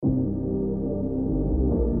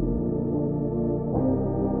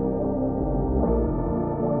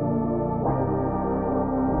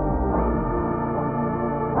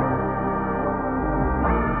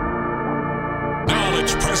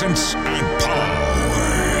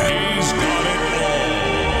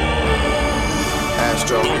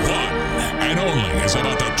Joe. The one and only is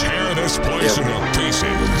about to tear this place into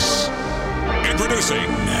pieces.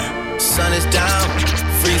 Introducing. Sun is down,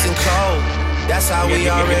 freezing cold. That's how we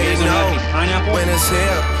already know. When it's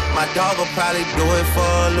here, my dog will probably do it for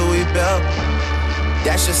a Louis Bell.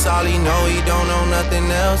 That's just all he know, he don't know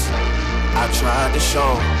nothing else. I tried to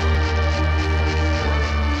show him.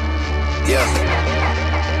 Yeah.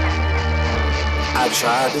 I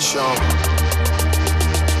tried to show him.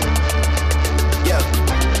 Yeah.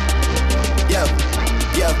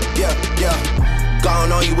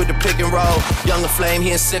 Gone on you with the pick and roll. Younger Flame,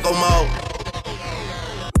 he in sicko mode.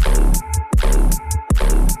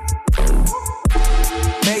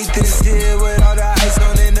 Made this deal with all the ice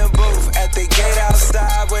on in the booth. At the gate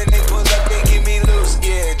outside, when they pull up, they give me loose.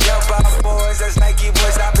 Yeah, jump out boys, that's Nike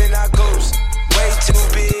boys, hop in our goose. Way too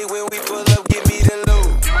big when we pull up, give me the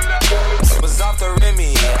loot. Was off the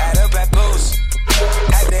Remy, at a back boost.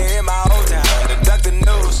 Had to hit my old town, to duck the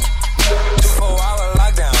news. 24-hour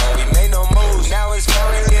lockdown, we made no moves. Now it's 4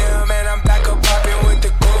 a.m. and I'm back up popping with the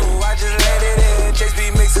crew. I just let it in, Chase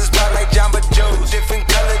B mixes pop like Jamba Juice. Different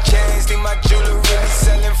color chains, think my jewelry really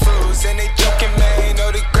selling fruits. And they joking, man,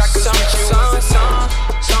 know the crackers with you.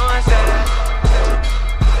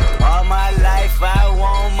 All my life I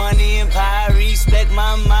want money and power. Respect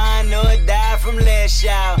my mind or die from last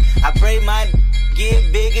shout. I pray my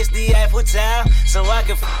get big as the Eiffel Tower, so I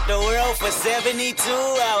can f*** the world for 72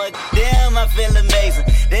 hours. Damn, I feel amazing.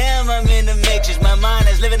 Damn, I'm in the matrix. My mind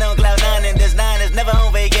is living on cloud 9 and this 9 is never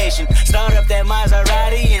on vacation. Start up that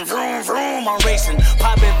Maserati and vroom, vroom, I'm racing.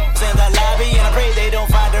 Popping in the lobby and I pray they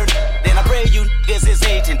don't find her. Then I pray you niggas is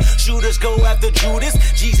hating. Shooters go after Judas.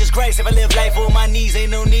 Jesus Christ, if I live life on my knees,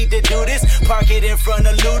 ain't no need to do this. Park it in front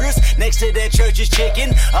of looters. Next to that church is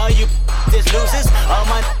chicken. All you is losers. All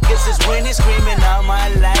my niggas is winning, screaming. All my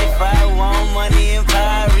life I want money and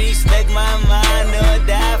power. Respect my mind or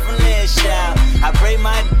die from this shout. I pray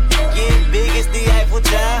my get big as the Eiffel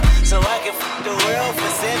Tower, so I can f*** the world for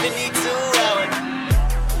 72 hours.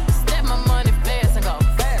 Step my money fast and go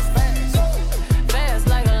fast, fast. Fast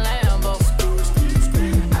like a Lambo.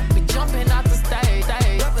 I be jumping out the stage.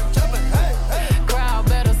 Crowd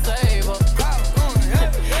better save us.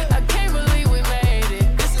 I can't believe we made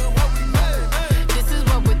it. This is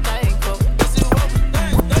what we're thankful.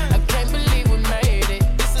 I can't believe we made it.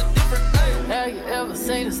 Have you ever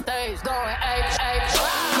seen the stage going H?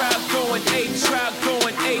 Crowd going H, crowd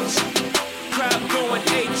going H. Crowd going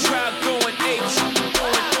H, crowd going H.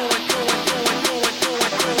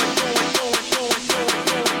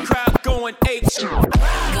 Crowd going H.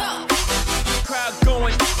 Crowd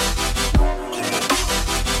going.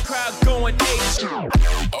 Crowd going H.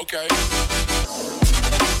 Okay.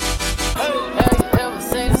 Have you ever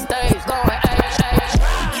seen the stage going H?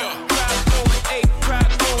 Yeah. Crowd going H,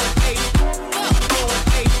 crowd going H. Going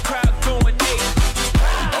H, crowd going H.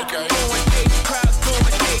 Okay. Going H, crowd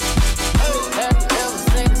going H. Have you ever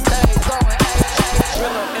seen the stage going H?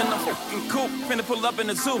 Thriller in the fucking coupe, finna pull up in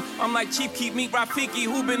the zoo. I'm like Chief Keef, meet Rafiki,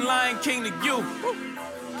 who been Lion King to you?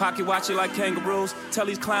 Pocket watch it like kangaroos. Tell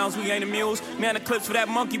these clowns we ain't amused. Man, the clips for that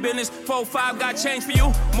monkey business. 4-5 got change for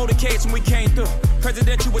you. Motorcades when we came through.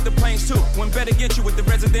 Presidential with the planes too. When better get you with the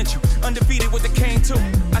residential. Undefeated with the cane too.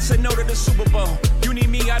 I said no to the Super Bowl. You need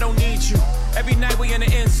me, I don't need you. Every night we in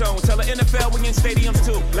the end zone. Tell the NFL we in stadiums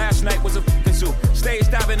too. Last night was a fucking zoo. Stage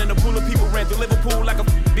diving in a pool of people ran through Liverpool like a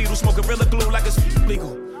beetle. Smoke Gorilla Glue like it's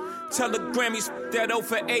legal. Tell the Grammys that O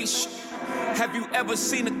for H. Have you ever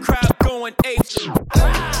seen a crowd going H?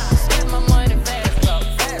 Spend my money fast, go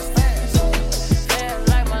fast, fast. Fast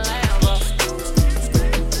like my Lambo.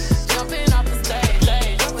 Jumping off the stage,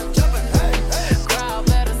 crowd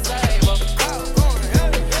better save us.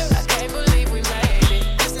 I can't believe we made it.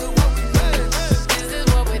 This is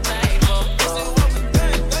what we're thankful for.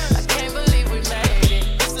 I can't believe we made it.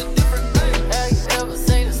 Have you ever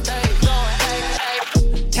seen the stage going H?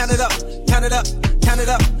 Count it up, count it up, count it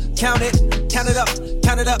up, count it, count it up,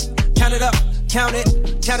 count it up, count it up, count it,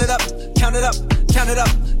 count it up, count it up, count it up,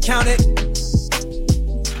 count it.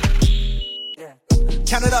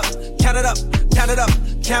 Count it up, count it up, count it up,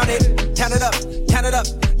 count it, count it up, count it up,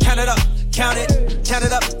 count it up, count it, count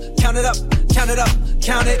it up, count it up, count it up,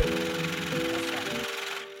 count it.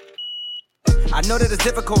 I know that it's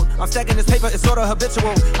difficult. I'm stacking this paper, it's sorta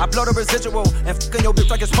habitual. I blow the residual and fucking your bitch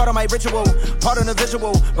like it's part of my ritual. Part on the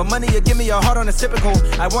visual, but money you give me a heart on the typical.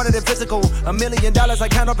 I wanted it physical, $1 million I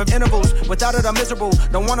count up in intervals. Without it I'm miserable,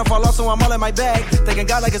 don't wanna fall off so I'm all in my bag. Thinking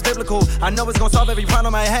God like it's biblical, I know it's gonna solve every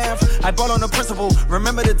problem I have. I ball on the principle,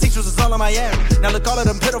 remember the teachers is all on my ass. Now look all of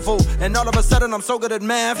them pitiful, and all of a sudden I'm so good at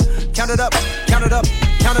math. Count it up, count it up,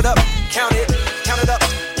 count it up, count it, count it up,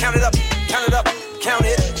 count it up, count it up. count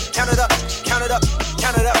it up, count it up,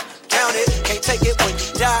 count it up, count it. Can't take it when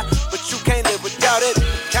you die, but you can't live without it.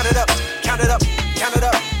 Count it up, count it up, count it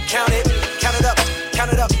up, count it, count it up,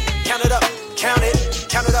 count it up, count it up, count it,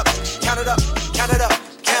 count it up, count it up, count it up,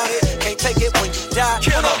 count it. Can't take it when you die.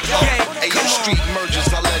 Killer gang. Ayo, street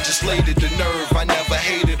mergers, I legislated the nerve. I never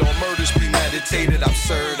hated on murders premeditated.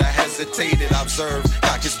 Absurd, I hesitated, observed.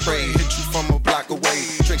 Cock and spray, hit you from a block away.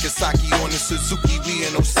 Drinking sake on the Suzuki, we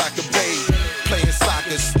in Osaka Bay. Playing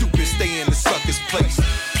soccer, stupid, stay in the sucker's place.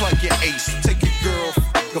 Plug your ace, take your girl,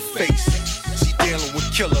 f*** her face. She dealing with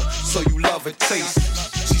killer, so you love her taste.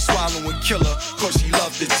 She swallowing killer, cause she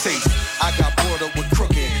love the taste. I got bored up with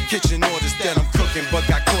crooking, kitchen orders that I'm cooking, but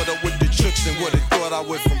got caught up with the tricks and would've thought I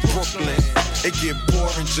went from Brooklyn. It get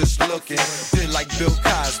boring just looking, did like Bill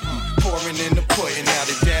Cosby, pouring in the pudding. Now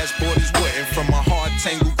the dashboard is wetting from a hard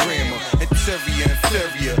tangled grammar. Interior,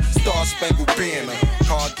 inferior, star spangled banner.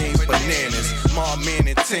 Card game bananas, Mom man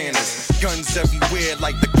and tanners. Guns everywhere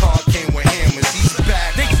like the car came with hammers. He's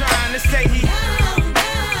back. They trying to say he.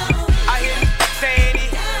 I hear you saying he.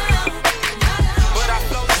 But I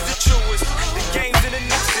flow is the truest. The games and the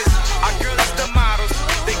nooses. Our girl is the models.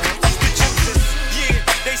 They cookies the juices. Yeah,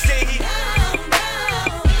 they say he.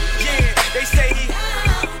 Yeah, they say he.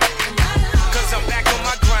 Cause I'm back on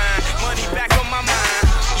my grind. Money back on my mind.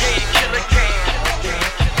 Yeah, killer game.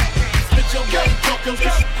 Spit your game, talk your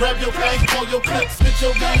shit, grab your bag, call your clip. Spit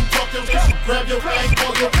your game, talk your shit, grab your bag,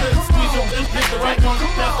 call your clip. Squeeze your lips, pick the right one,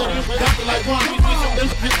 pass that in, got the like one. Squeeze your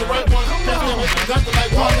lips, pick the right one, pass that in, got the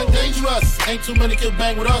like one. And dangerous, ain't too many can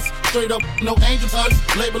bang with us. Straight up, no angel touch,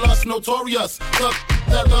 label us notorious. Fuck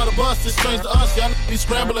that lot of bus, it's strange to us. Y'all be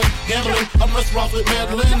scrambling, gambling. I'm restaurants with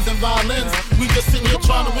mandolins and violins. We just sitting here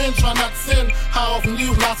trying to win, trying not to sin. How often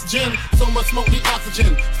you lots of gin, so much smoke need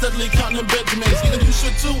oxygen. Steadily counting them Benjamins, even you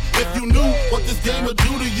should too. If you knew what this game would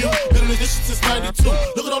do to you. Been in this shit since 92.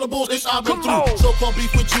 Look at all the bullshit I've been through. So-called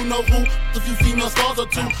beef with you know who. A few female stars or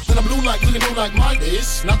two. Then I'm blue like, looking new like my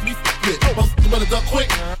ish. Not to be with. Most you better duck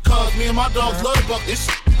quick. Cause me and my dogs love the buck ish.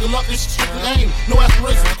 The luck is strictly aim. No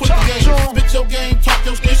aspirations, quit the game. Spit your game, talk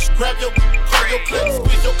your ish. Grab your, call your clip.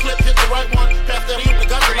 Squeeze your clip, hit the right one. Pass that in, I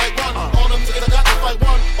got the like one. All them niggas, I got the fight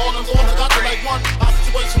one. All them on, I got the like one. Our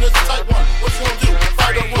situation is a tight one. What you gonna do?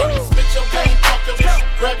 Fight or run. Spit your game, talk your ish.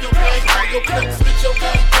 Grab your bag, call your clip. Spit your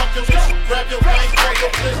game, talk your ish. Grab your bag, call your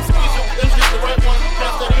clip. Squeeze your lips, hit the right one.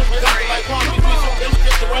 Pass that in, I got the like one. Squeeze your lips,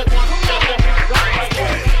 hit the right one. Pass that in, I got the like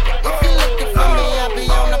one. If you're looking for me, I'll be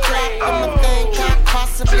on the block. I'm a thing cock,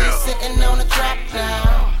 possibly sitting on the trap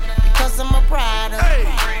now. Because I'm a rider.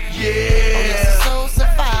 Yeah. Oh, yes, a soul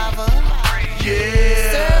survivor.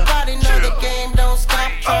 Yeah. So everybody know the game don't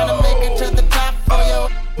stop. Trying to make it to the top for your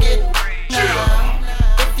get now.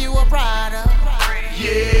 If you a rider.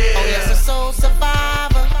 Yeah. Oh, yes, a soul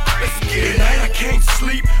survivor. Let's get it. I can't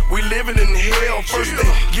sleep, we living in hell. First they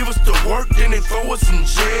give us the work, then they throw us in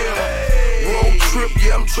jail. Road trip,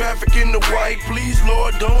 yeah, I'm trafficking the white. Please,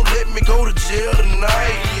 Lord, don't let me go to jail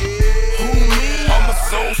tonight. Who me? I'm a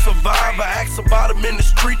soul survivor. Ask about him in the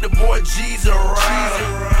street, the boy G's a rider.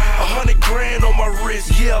 100 grand on my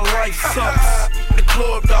wrist, yeah, life sucks. The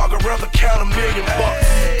club dog, I'd rather count $1 million.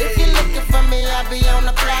 If you're looking for me, I'll be on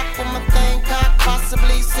the block with my thing cock,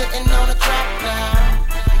 possibly sitting on a trap now.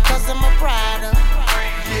 Because I'm a rider.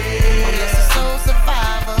 Oh, yes, a soul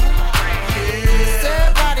survivor. So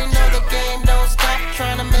everybody know the game don't stop.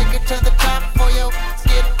 Trying to make it to the top for your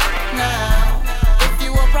get now. If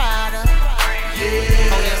you a rider.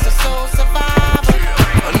 Oh, yes, a soul survivor.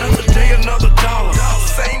 Another day, another dollar.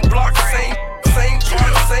 Same block, same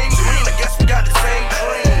twin, same green. I guess we got the same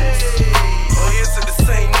dreams. Oh, here's to the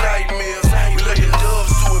same nightmares. We let the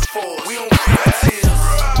doves do it for us. We don't cry tears.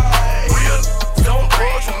 Real don't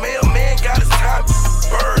budge. The mailman got his time.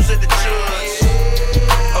 Birds at the judge.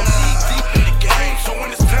 I'm knee deep in the game, so when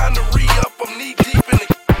it's time to re-up, I'm knee deep in the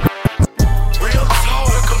real talk.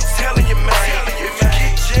 I'm telling you, man. If you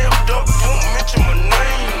get jammed up, don't mention my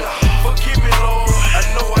name. Forgive me, Lord. I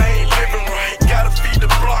know I ain't living right. Gotta feed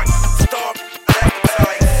the block, starve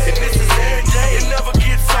appetite. And this is every day, it never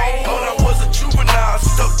gets old. When I was a juvenile,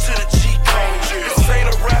 stuck to the G code. This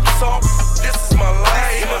ain't a rap song, this is my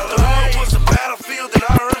life. If the hood was a battlefield, then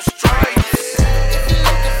I earned stripes. If you're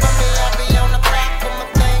looking for me, I'll be on the block with my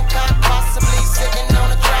thing cock, possibly sitting on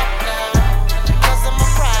a trap now. Because I'm a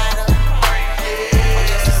rider. Oh,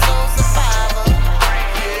 yes, a soul survivor.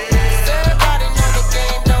 So everybody know the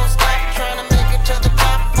game don't stop. Trying to make it to the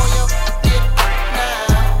top for your get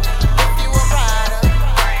now. If you a rider.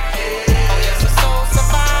 Oh, yes, a soul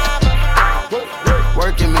survivor.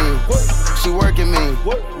 Working me, she working me,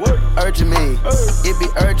 urging me, it be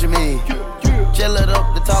urging me. Chill it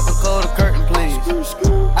up, the top and close the curtain, please.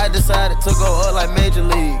 I decided to go up like Major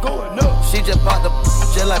League. She just popped the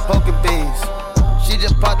just like poking beans. She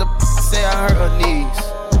just popped the say I hurt her knees.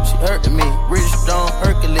 She hurting me, Rich Stone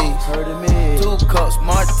Hercules. Hurting me. 2 cups,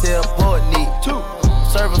 Martell, Port Neat. 2.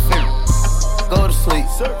 Serve a finger, go to sleep.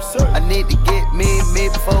 I need to get me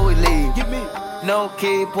before we leave. No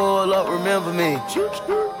key, pull up, remember me.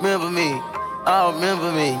 Remember me. Oh,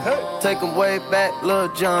 remember me. Take 'em way back, Lil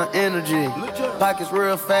Jon energy. Pockets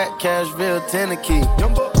real fat, Cashville, Tennessee.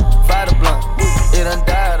 Fire the blunt, it done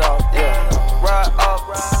died off, yeah. Ride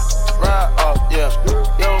off, yeah.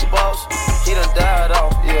 Yo, boss, he done died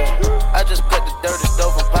off, yeah. I just cut the dirty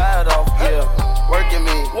stove and pied off, yeah. Working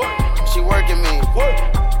me, she working me,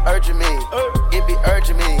 urging me, it be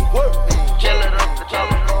urging me. Chillin' up the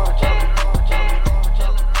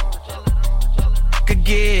Could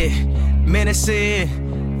get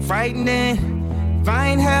menacing, frightening,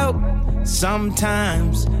 find help.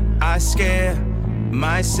 Sometimes I scare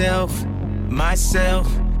myself.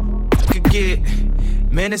 Could get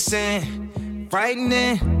menacing,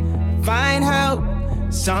 frightening, find help.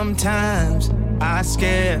 Sometimes I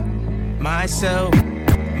scare myself.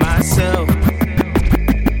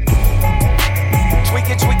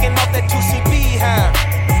 Tweaking off that 2CB, huh?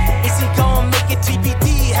 Is he gon' make it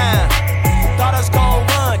TBD, huh? Thought I was gon'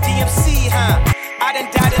 run DMC, huh? I done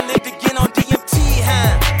died and lived again on DMT,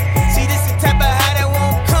 huh? See, this the type of high that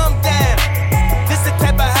won't come down. This the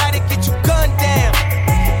type of high that get you gunned down.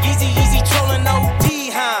 Easy trolling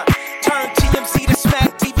OD, huh? Turn TMC to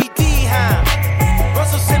smack DVD, huh?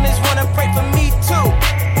 Russell Simmons wanna pray for me too.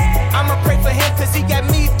 I'ma pray for him cause he got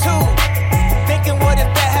me too. Thinking what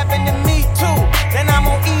if that happened to me too? Then I'm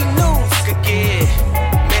on E-News. Could get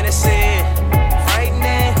menacing,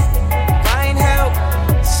 frightening, find help.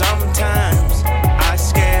 Sometimes I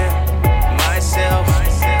scare myself.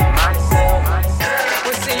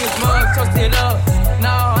 What's in his mug, toasted up.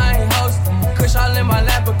 No, I ain't hosting. Kush all in my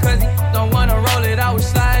lap because he don't wanna roll it. I was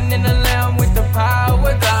sliding in the lamb with the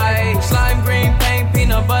power glide. Slime green paint,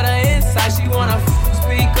 peanut butter inside. She wanna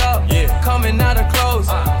speak up, coming out of clothes.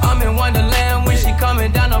 I'm in Wonderland when she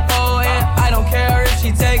coming down the pole. And I don't care if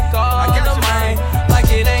she take all the mine. Like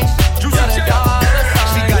it ain't just a dollar sign.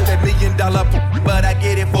 She got that $1 million, but I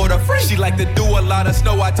get it for the free. She like to do a lot of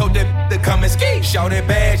snow. I told that to come and ski. Shout it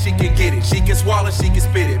bad, she can get it. She can swallow, she can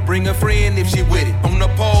spit it. Bring a friend if she with it. On the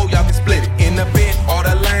pole, y'all can split it. In the bent or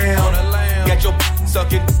the lamb. Got your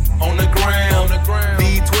suck it on the ground.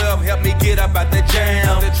 D12 help me get up out the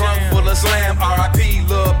jam. The trunk full of slam. RIP,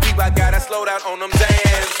 Lil Peep, I gotta slow down on them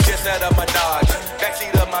Zans. Just out of my Dodge,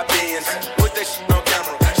 backseat of my Benz. Put that shit on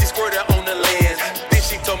camera, she squirted on the lens. Then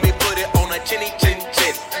she told me put it on a chinny chin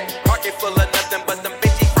chin. Pocket full of nothing but them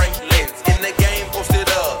bitchy Franklins. In the game, posted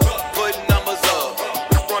up, put numbers up.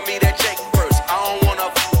 Run me that check first, I don't wanna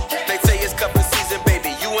they say it's cuffing season,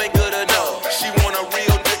 baby, you ain't good enough. She want a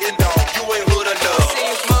real nigga, dog, you ain't hood enough. See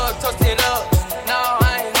his mug, toasted up. No,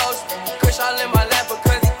 I ain't hosting. Kush all in my lap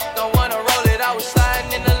because he don't wanna roll it. I was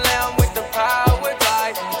sliding in the lamb with the power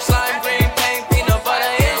glide. Slime green paint, peanut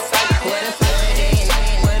butter inside. Where the peg at?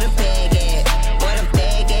 Where the peg at? Where the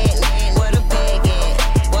peg at? Where the peg at?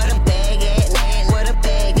 Where the peg at? Where the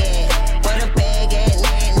peg at? Where the peg at?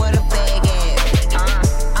 Where the peg at?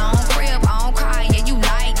 On crib, on car, yeah, you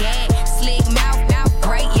like that. Slick mouth,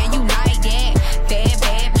 great, yeah, you like that.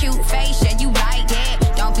 Bad, cute face, yeah, you like that.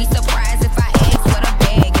 Don't be surprised if I ask what a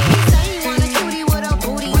bag is. Say you want a cutie with a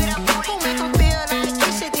booty. Who make 'em feel like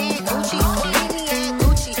this shit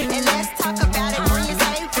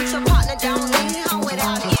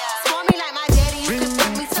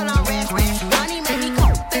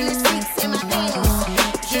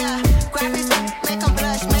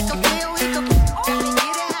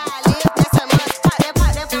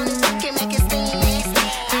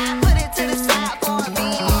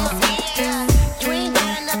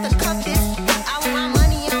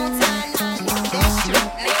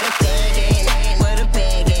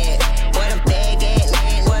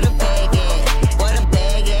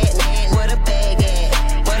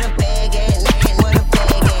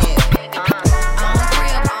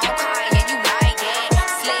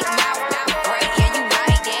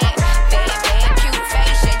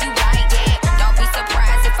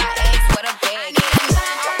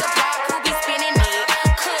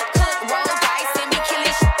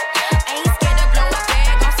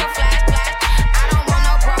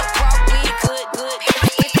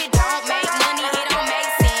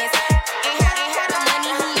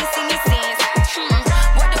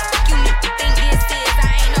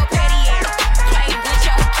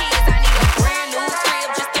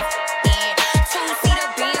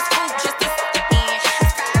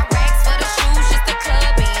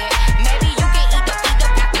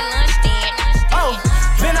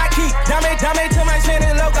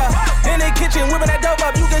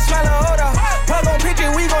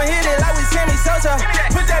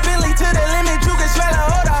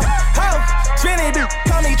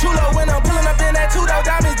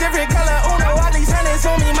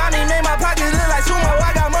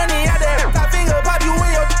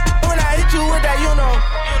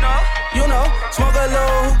know. Smoke a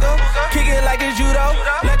little hookah, kick it like it's judo.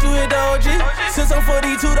 Let you hit the OG, since I'm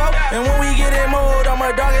 42 though. And when we get in mode,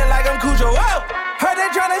 I'ma dog it like I'm Cujo. Whoa! Heard they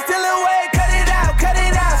tryna steal away, cut it out, cut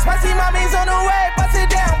it out. Spicy mommy's on the way, bust it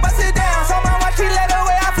down, bust it down. So my watch, she let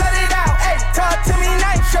away, I flood it out. Hey, talk to me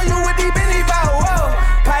nice, show you what deep in the bout. Whoa,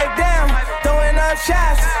 pipe down, throwing up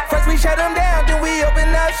shots. First we shut them down, then we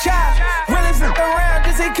open up shop. Really sit around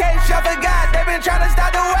just in case y'all forgot. They been tryna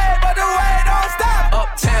stop the way, but the way don't stop.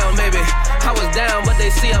 Uptown, baby, I was down, but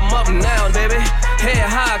they see I'm up now, baby. Head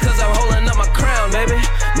high, cause I'm holding up my crown, baby.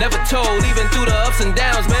 Never told, even through the ups and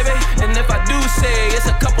downs, baby. And if I do say it's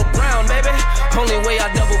a couple brown, baby. Only way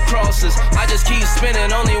I double crosses. I just keep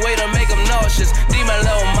spinning, only way to make them nauseous. Demon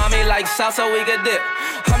little mommy like salsa, we could dip.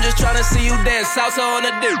 I'm just tryna see you dance salsa on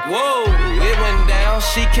the dip. Whoa, it went down,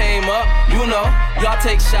 she came up, you know. Y'all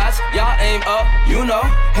take shots, y'all aim up, you know.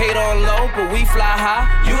 Hate on low, but we fly high,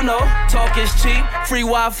 you know. Talk is cheap, free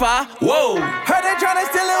Wi-Fi, whoa. Heard they tryna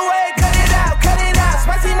steal away, cut it out, cut it out.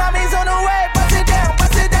 Spicy mommy's on the way, bust it down,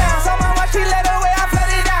 bust it down. So my watch, she let away, I flood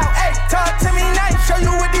it out. Hey, talk to me nice, show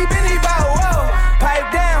you what deep in the bout. Whoa, pipe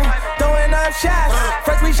down, throwing up shots.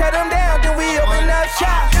 First we shut them down, then we open up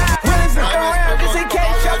shop. Really sit around just in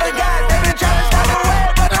case y'all forgot. They been tryna stop the way,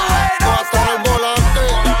 but the way don't stop.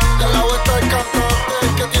 Del lado está el cantante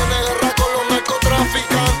que tiene guerra con los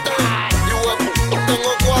narcotraficantes.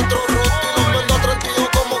 Tengo 4 roots y los vendo a 32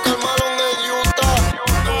 como calmaron en Utah.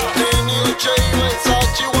 New J,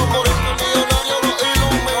 Versace, voy a morir millonario, los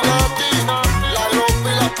Illuminati. La ropa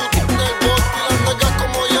y la puta del bote y las nalgas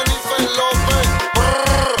como Jennifer López.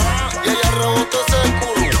 Y ella rebota ese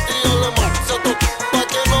culo y yo le monto pa'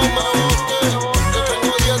 que no me bote. Yo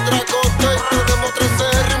tengo 10 dracotes, tenemos 13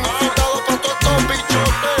 R y mis soldados pa' todos estos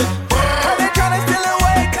bichotes. Heard they tryna steal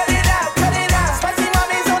away, cut it out, cut it out. Spicy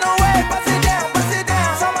mommy's on the way, bust it down, bust it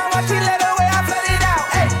down. So my watch, she let away, I flood it out.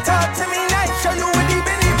 Hey, talk to me nice, show you what deep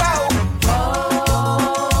in the bout.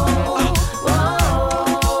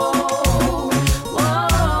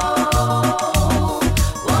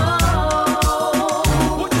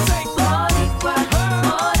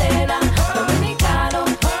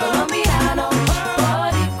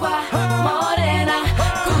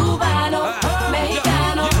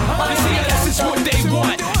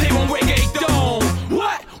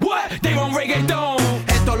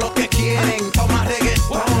 Esto es lo que quieren, toma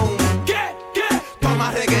reggaetón.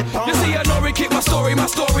 Toma reggaetón. You see, I know we kick my story,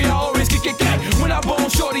 I always kick it. When I bone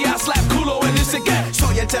shorty, I slap culo and this again.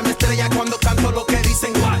 Soy el tema estrella cuando canto lo que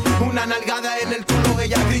dicen. Una nalgada en el culo,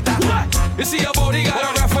 ella grita. You see, a body got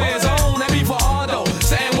a Rafael's own. And me for Aldo,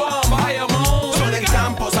 San Juan, Bayamón. Soy del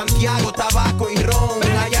campo, Santiago, tabaco y ron.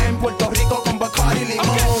 Allá en Puerto Rico con Bacardi y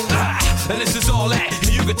limón. And this is all that,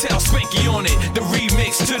 and you can tell Spanky on it. The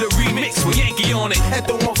remix to the remix with Yankee on it.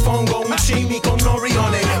 Esto es un mofongo, un chimi con nori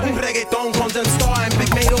on it. Un reggaetón con Zen Star and Big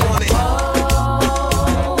Mato on it.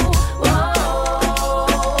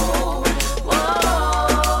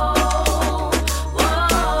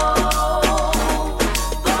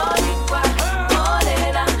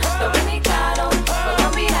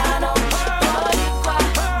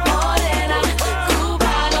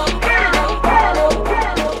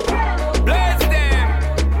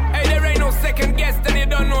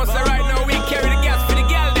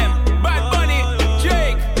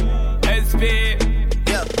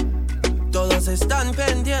 Están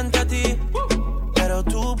pendientes a ti, pero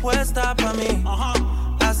tú puesta pa' mí,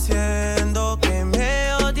 haciendo que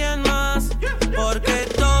me odien más, porque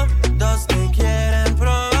todos te quieren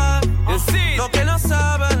probar. Lo que no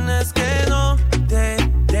saben es que no te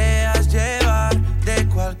dejas llevar de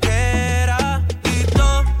cualquiera, y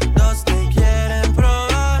todos te quieren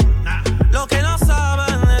probar. Lo que no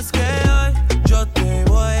saben es que hoy yo te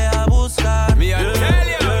voy a buscar.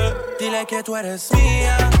 Dile que tú eres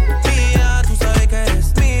mía. Tú sabes que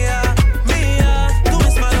eres mía, mía. Tú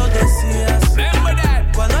misma lo decías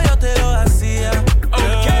cuando yo te lo hacía.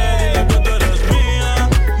 Dile que tú eres mía,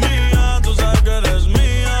 mía. Tú sabes que eres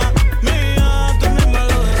mía, mía. Tú misma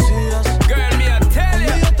lo decías. Girl, me I tell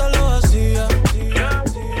ya. Yo te lo hacía.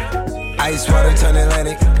 Ice water turn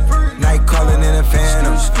Atlantic. Night calling in a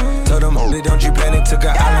phantom. Told them, holy, don't you panic. Took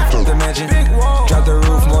an island from the mansion. Drop the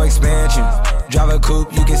roof, more expansion. Drive a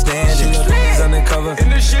coupe, you can stand it. He's undercover.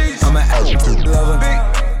 I'm an absolute lover.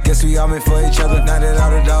 Guess we all meant for each other. Now that all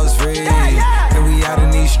the dogs free, and we out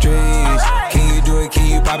in these streets. Can you do it? Can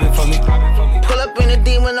you pop it for me? Pull up in a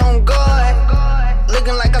demon on guard.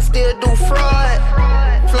 Looking like I still do fraud.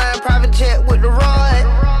 Flying private jet with the rod.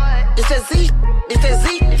 It's that Z, it's that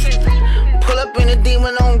Z. Pull up in a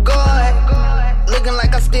demon on guard. Looking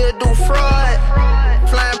like I still do fraud.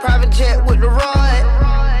 Flying private jet with the rod.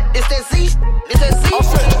 It's that Z, it's that Z.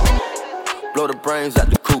 blow the brains out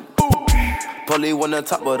the coop. Police one on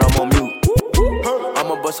top, but I'm on mute.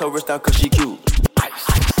 I'ma bust her wrist down cause she cute.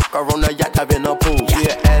 Car on the yacht, dive in the pool. She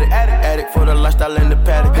an addict for the lifestyle in the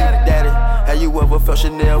paddock. Daddy, have you ever felt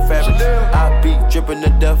Chanel fabric? I be dripping to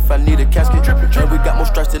death, I need a casket. And we got more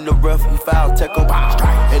strikes in the rough, we foul tech em.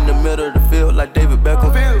 In the middle of the field like David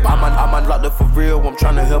Beckham. I'm locked up for real, I'm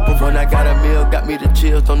tryna help him. When I got a meal, got me the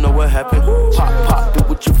chills, don't know what happened. Pop, do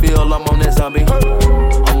what you feel, I'm on that zombie.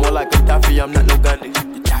 I'm more like Gaddafi, I'm not no Gundy.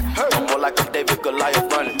 I'm more like a David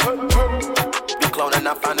Goliath running. Be cloning,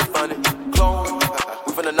 I find it funny. Clone.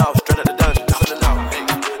 We finna know, straight out the dungeon.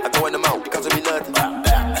 I go in the mouth, because of me nothing.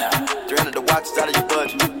 300 the watches out of your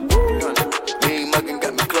budget. Me ain't mugging,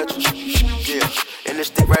 got me clutching. Yeah, and this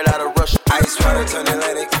stick right out of Russia. Ice water turn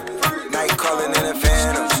Atlantic. Night calling in the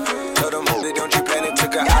phantoms. Told them, don't you panic.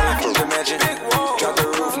 Took an island from the mansion. Drop the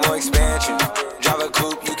roof, more expansion. Drive a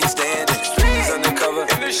coupe, you can stand it. He's undercover.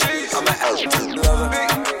 I'm an altitude lover.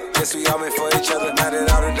 Guess we all meant for each other. Now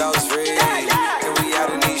that all the dogs free. And we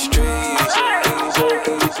out in these streets.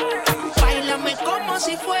 Báilame como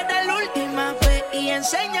si fuera la última vez y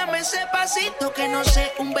enséñame ese pasito que no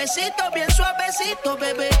sé, un besito bien suavecito,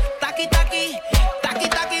 bebé. Taqui taqui, taqui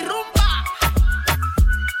taqui rumba.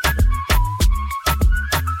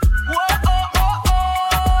 Whoa, oh, oh,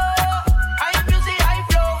 oh. High music, high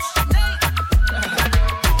flows.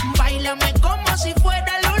 Báilame como si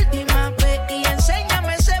fuera la última vez y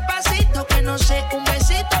enséñame ese pasito que no sé, un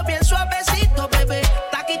besito bien suavecito, bebé.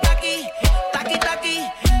 Taqui taqui, taqui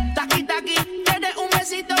taqui. Taki taki, tienes un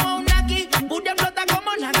besito o un aquí. Booty explota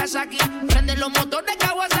como Nagasaki. Prende los motores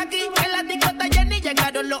Kawasaki. En la discota Jenny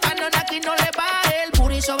llegaron los Anunnaki. No le baje, el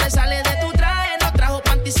booty sobresale de tu traje. No trajo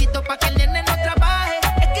panticito pa' que el nene no trabaje.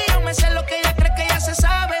 Es que yo me sé lo que ella cree que ya se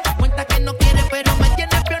sabe. Cuenta que no quiere pero me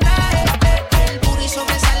tiene espionaje. El booty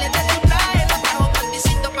sobresale de tu traje. No trajo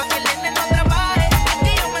panticito pa' que el nene no trabaje. Es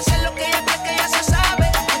que yo me sé lo que ella cree que ya se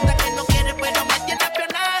sabe. Cuenta que no quiere pero me tiene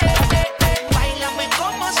espionaje. Báilame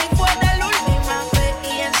como si fuera la última vez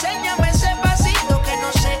y enséñame ese pasito que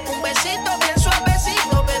no sé, un besito bien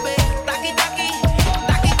suavecito, bebé. Taqui taqui,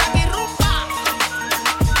 taqui taqui rumba.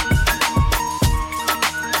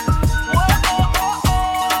 Whoa, oh, oh, oh.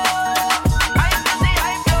 High music,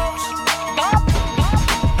 high flows.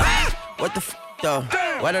 What the though?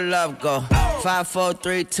 Where the love go? 5, 4,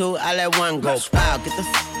 3, 2, I let one go. Wow, get the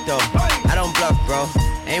though. I don't bluff, bro.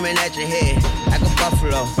 Aiming at your head like a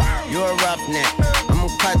buffalo. You a roughneck, I'm a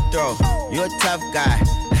cutthroat. You a tough guy,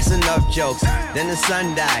 that's enough jokes. Then the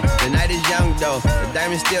sun died, the night is young though. The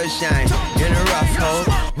diamonds still shine in a rough hole.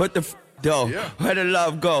 What the though? Where the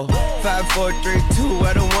love go? 5, 4, 3, 2,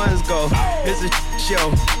 where the ones go? It's a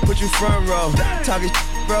show, put you front row. Talking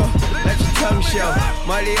bro, let your tongue show.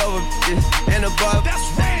 Money over and above.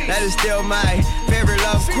 That is still my favorite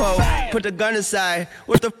love quote. Put the gun aside,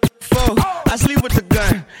 what the for? I sleep with the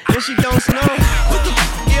gun, and she don't snow. What the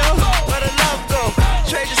yo? Where the love go?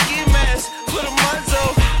 Trade the ski mask, put a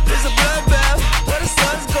muzzle. There's a bloodbath, where the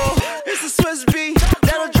suns go. It's the Swiss beat,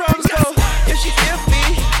 that the drums go. If she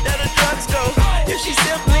iffy, that the drugs go. If she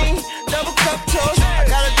simply double cup toast, I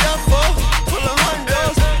got a duffel full of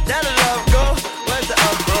hundos. That the love go. Where's the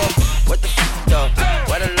up go? What the though?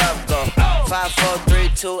 Where the love go? 5, 4,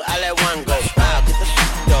 3, 2, I let one go. Wow, get the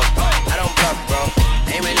though. I don't bluff, bro.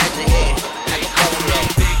 Aiming at your head like a buffalo.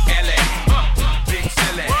 Big LA, big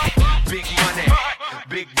silly, big money,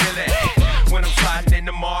 big Billy. When I'm sliding in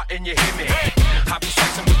the mall and you hear me, I be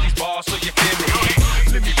slicing with these balls so you feel me.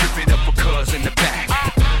 Let me rip it up for cuz in the back.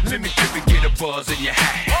 Let me dip and get a buzz in your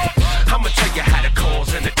hat. I'ma tell you how to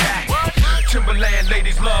cause an attack. Timberland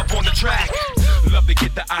ladies love on the track. Love to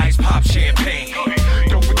get the ice pop champagne.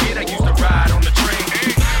 Don't forget I used to ride on the train.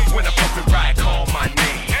 When I bump and ride, call my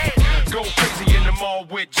name. Go crazy in the mall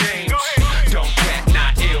with James. Don't cat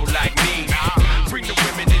not ill like me. Bring the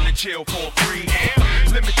women in the chill for free.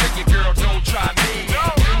 Let me tell you, girl, don't try me.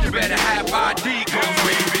 You better have ID, cause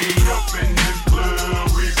we be up in the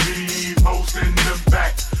club. We be posting the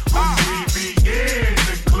back. When we be in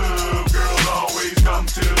the club, girl, always come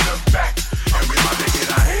to the back. Everybody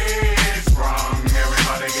get our heads sprung.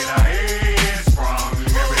 Everybody get our heads sprung.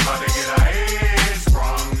 Everybody get our heads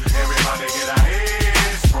sprung. Everybody get our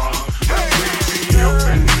heads sprung. When we be up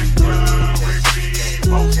in the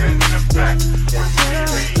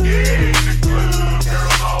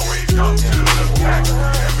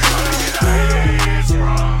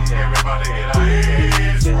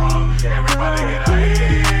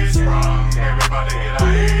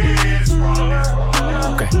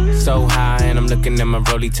looking at my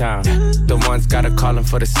rollie time. The ones gotta call him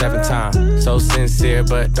for the 7th time. So sincere,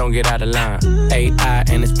 but don't get out of line. 8-eye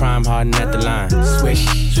and it's prime hardin' at the line.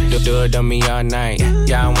 Swish, do it on me all night.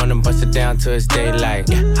 Yeah, I wanna bust it down till it's daylight.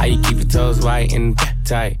 How you keep your toes white and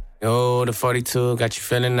tight? Oh, the 42 got you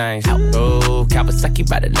feeling nice. Oh, Kawasaki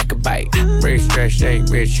bout it like a bike. Rich, stretch, shake,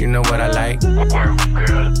 rich, you know what I like.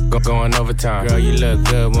 Going overtime. Girl, you look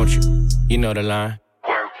good, won't you? You know the line.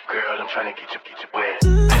 Work, girl, I'm tryna get you wet.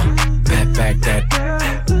 Back that.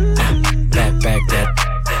 Back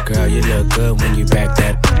that. Girl, you look good when you back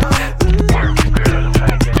that. Work, girl, I'm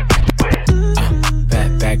tryna get you wet.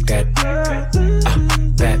 Back that.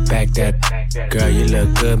 Back that. Girl, you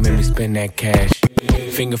look good, make me spend that cash.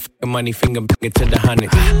 Finger money, finger it to the 100.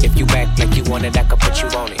 If you act like you want it, I can put you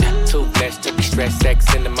on it. Too blessed to be stressed,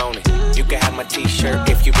 sex in the morning. You can have my t-shirt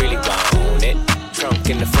if you really want it. Trunk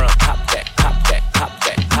in the front, pop that.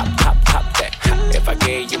 If I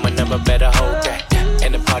gave you my number, better hold that.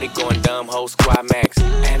 And the party going dumb, whole squad max.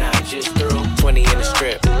 And I just threw 20 in the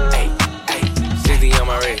strip. Ay, 60 on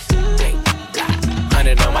my wrist.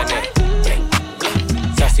 100 on my neck.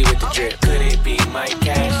 Saucy with the drip. Could it be my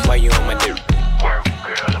cash? Why you on my dip? Work,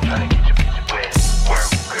 girl, I'm tryna get you wet. Work,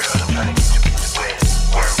 girl, I'm tryna get you wet.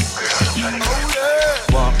 Work, girl, I'm tryna get you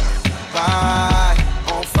wet. Walk by,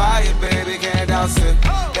 on fire, baby, can't douse it.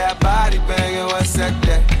 That body banging, what's that?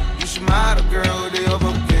 You should model, girl, with the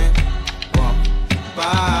overkin. Walk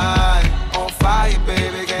by, on fire,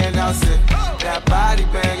 baby, can't douse it. That body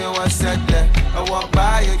banging, what's that? I walk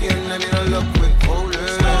by again, let me look quick. Hold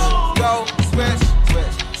it. Go, switch, go,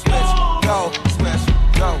 switch, go, switch,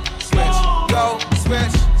 go, switch, go,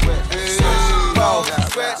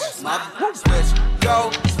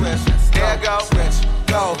 switch, there go, switch,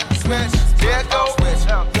 go, switch, there go, switch,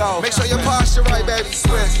 go. Make sure your posture right, baby.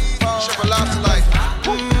 Switch. Triple lobster like.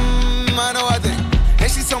 I know I think. And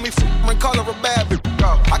she told me and call her a bad bitch.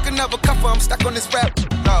 I can never cuff her, I'm stuck on this rap.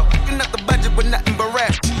 Looking at the budget with nothing but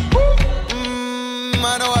rap.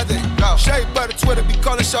 I know I think. Shea Butter Twitter be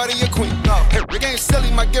calling shorty a queen. Hey, the game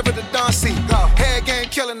silly, might give her the Don C. Head game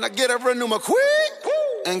killing, I get her a new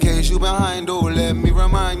McQueen. In case you behind, oh, let me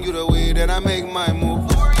remind you the way that I make my move.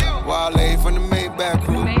 Wale from the Maybach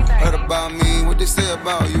crew. Heard about me, what they say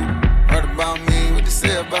about you. Heard about me, what they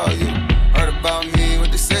say about you. Heard about me,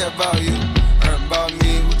 what they say about you. Heard about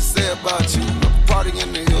me, what they say about you. Party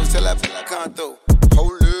in the hills till I feel like I'm through.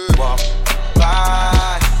 Hold it. Walk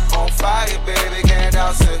by, on fire, baby, can't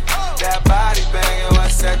douse it. That body banging,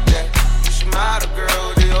 what's that? You should model, girl,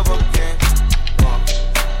 with the overkin. Walk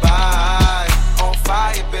by, on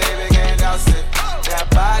fire, baby, can't douse it. That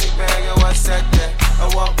body banging, what's that?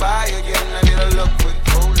 I walk by again, I need a look quick.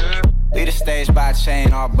 Hold it. Lead the stage by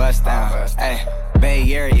chain, all bust down. Ay,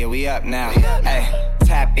 Bay Area, we up now. Ay,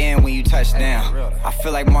 tap in when you touch down. I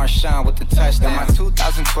feel like Marshawn with the touchdown. My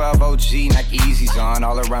 2012 OG Nike Yeezys on.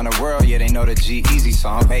 All around the world, yeah, they know the G-Eazy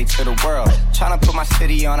song. Bay to the world. Tryna put my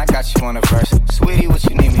city on, I got you on the verse. Sweetie, what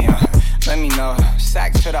you need me on? Let me know.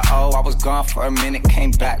 Sack to the O, I was gone for a minute,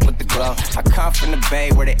 came back with the glow. I come from the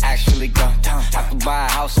Bay where they actually go. I could buy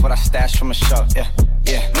a house, what I stashed from a show,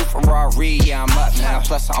 yeah, new Ferrari, yeah, I'm up now.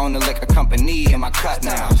 Plus I own the liquor company in my cut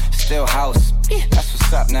now. Still house, that's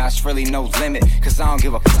what's up now. It's really no limit, cause I don't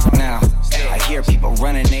give a fuck now. I hear people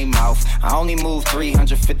running their mouth. I only moved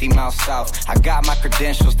 350 miles south. I got my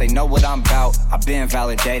credentials, they know what I'm about. I've been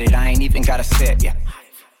validated, I ain't even gotta sit, yeah.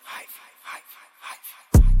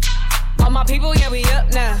 All my people, yeah, we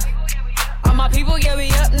up now. All my people, yeah, we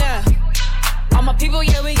up now. All my people,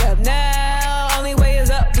 yeah, we up now. Only way is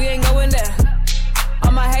up, we ain't going down.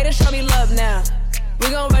 All my haters show me love now. We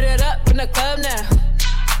gon' run it up in the club now.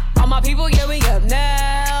 All my people, yeah, we up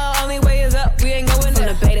now. Only way is up, we ain't going down. From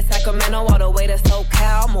the Bay to Sacramento, all the way to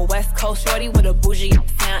SoCal. I'm a West Coast shorty with a bougie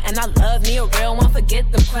sound. And I love me a real one, forget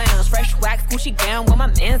the clowns. Fresh wax, Gucci gown, with my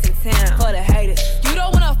mans in town. For the haters, you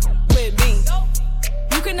don't wanna f with me.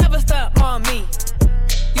 You can never stunt on me.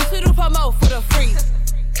 Used to do promo for the free.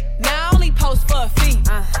 Now I only post for a fee.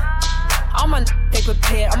 All my they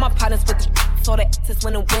prepared. All my partners with the so they just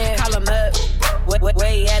went and weird. Call them up.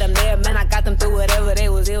 Way at them there. Man, I got them through whatever they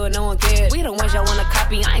was ill and no one cared. We the ones y'all wanna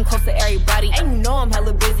copy. I ain't close to everybody. And you know I'm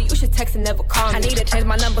hella busy. You should text and never call me. I need to change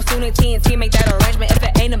my number soon and TNT make that arrangement. If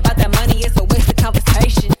it ain't about that money, it's a waste of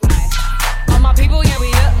conversation. All my people, yeah,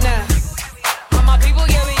 we up now. All my people,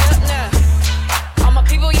 yeah, we up now. All my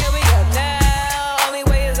people, yeah, we up now. Only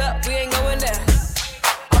way is up, we ain't going down.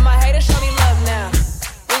 All my haters show me love now.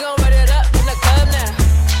 We gon' run it up in the club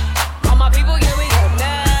now. All my people, yeah, we up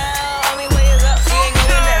now. Only way is up, we ain't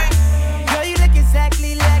going down. Girl, you look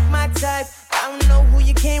exactly like my type. I don't know who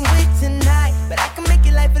you came with tonight, but I can make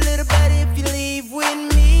your life a little better if you leave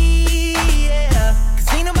with me, yeah.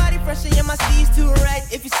 pressure, yeah, my steez too right.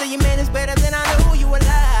 If you say your man is better, then I know you a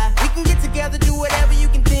lie. We can get together, do whatever you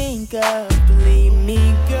can think of. Believe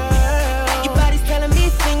me, girl. Your body's telling me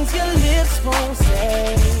things your lips won't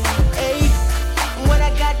say. Hey, what I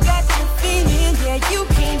got you feeling, yeah, you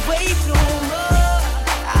can't wait no more.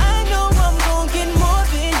 I know I'm gonna get more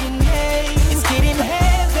than you name. It's getting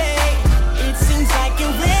heavy, it seems like you're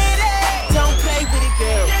ready. Don't play with it,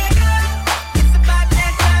 girl. It's about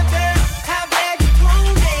that time, girl. How bad you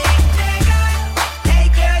want it? Hey,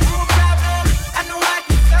 girl, you a problem. I know I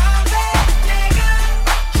can solve it.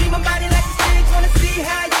 Treat my body like a stage, wanna see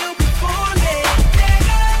how you perform it.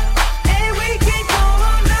 Hey, we can go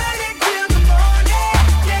all night until the morning.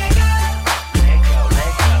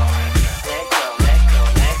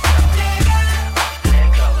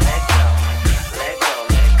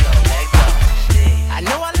 I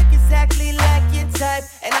know I look exactly like your type,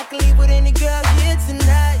 and I can leave with any girl here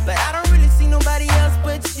tonight. But I don't really see nobody else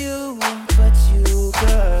but you,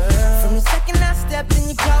 girl. From the second I stepped in,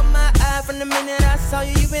 you caught my eye. From the minute I saw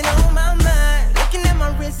you, you've been on my mind. Looking at my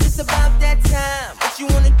wrist, it's about that time. What you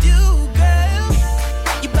wanna do, girl?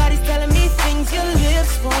 Your body's telling me things your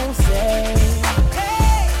lips won't say.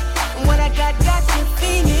 Hey, and what I got you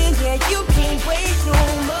feeling, yeah, you can't wait no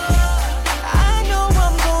more. I know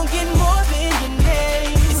I'm gonna get more than your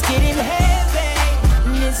name. It's getting heavy,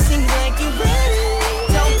 and it seems like you're ready.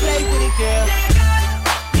 Don't play with it, girl.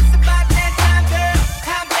 It's about that time, girl.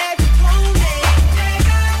 How bad you want it?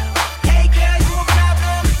 Hey, girl, you a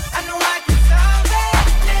problem. I know I can solve it.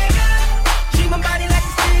 Treat my body like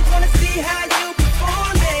a stage, wanna see how you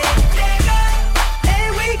perform it. Hey,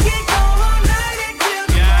 we can go all night until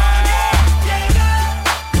the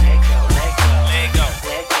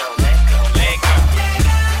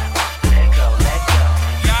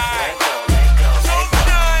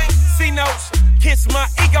C-notes, kiss my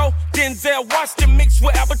ego. Denzel Washington mixed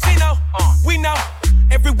with Al Pacino. We know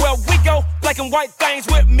everywhere we go, black and white things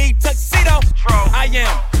with me, tuxedo. I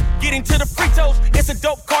am getting to the free throws. It's a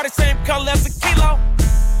dope car, the same color as a kilo.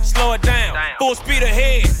 Slow it down, full speed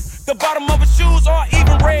ahead. The bottom of his shoes are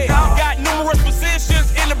even red. Got numerous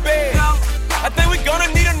positions in the bed. I think we gonna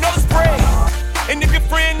need another spread. And if your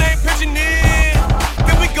friend ain't pitching in,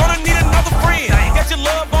 then we gonna need another friend. Got your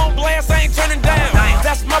love on blast, I ain't turning down.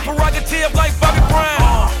 That's my prerogative like Bobby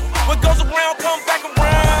Brown. What goes around, come back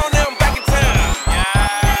around, and I'm back in town.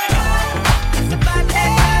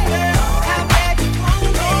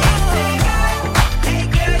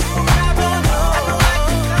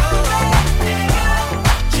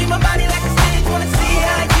 treat my body like a stage, wanna see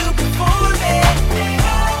how you perform it.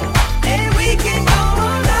 Hey, we can go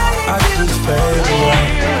all night I just fade away.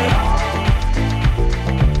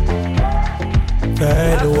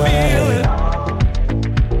 Fade away.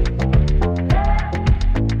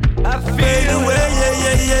 Fade away,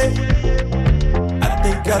 yeah.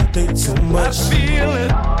 I think too much. I feel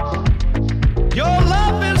it. Your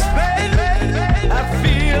love is fading. I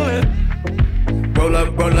feel it. Roll up,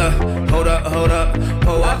 hold up, pull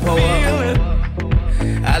up,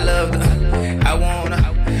 I love the, I wanna,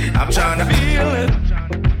 I'm tryna feel it.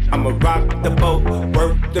 I'ma rock the boat,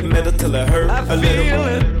 work the middle till it hurt a little. Feel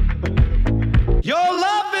it. Your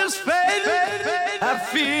love is fading. I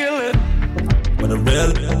feel it. But I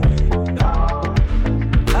really,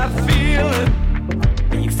 I feel it.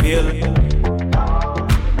 when you feel it,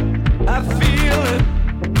 I feel it.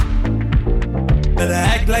 better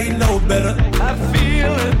act like you know better. I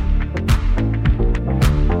feel it.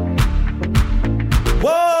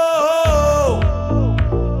 Whoa,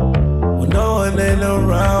 when no one ain't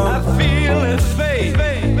around, I feel it fade.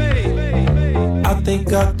 I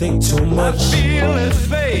think too much. I feel it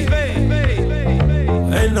fade.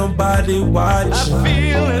 Ain't nobody watching. I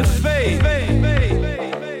feel it fade.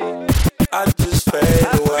 I just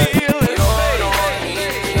fade away.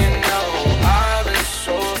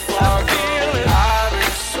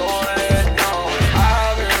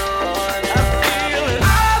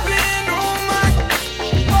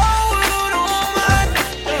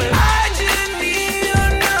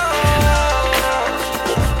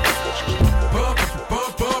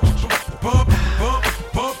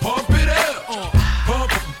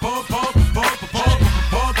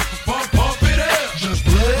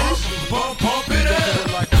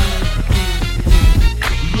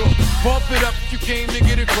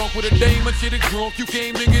 With a dame and shit is drunk, you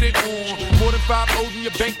came to get it on. More than 5 O's in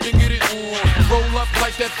your bank to get it on. Roll up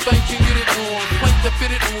like that thing can get it on. Plank to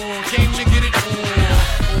fit it on, came to get it on.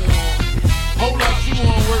 Hold up, you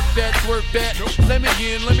wanna work that, twerk that. Let me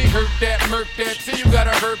in, let me hurt that, murk that. Till you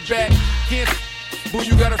gotta hurt back. Can't boo,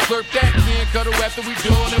 you gotta slurp that. Can't cuddle after we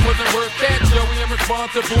done, it wasn't worth that. Joey, I'm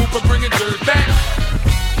responsible for bringing dirt back.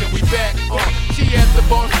 Can we back. She has the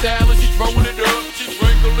bar style and she's throwing it up. She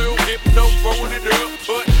drank a little hypno, throwing it up.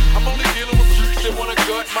 But I'm only dealing with freaks that wanna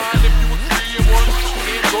gut mine. If you agree and want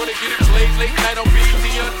and go to get it played late night on BET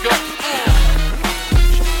Uncut.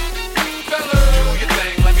 Fellas, do your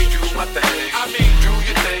thing, let me do my thing. I mean, do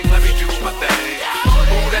your thing, let me do my thing.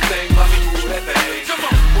 Move that thing, mommy, move that thing. Come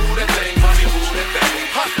on, move that thing, mommy, move that thing.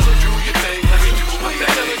 Hustle, do your thing, let me do my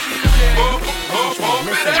thing.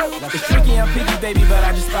 It's tricky, I'm picky, baby, but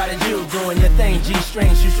I just spotted you doing your thing.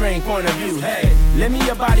 G-string, shoestring, point of view. Hey, lend me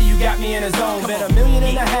your body, you got me in a zone. Bet $1.5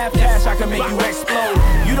 million cash, I can make you explode.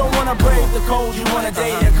 You don't wanna brave the cold, you wanna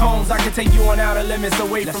date the cones. I can take you on outer limits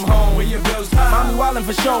away from home. Where your bills high. Mommy wildin'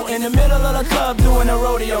 for show in the middle of the club doing a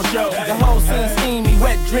rodeo show. The whole scene steamy,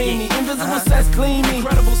 wet, dreamy, invisible sex, clean me.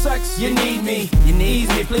 Incredible sex, you need me, you need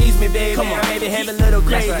me, please me, baby. Come on. I maybe have a little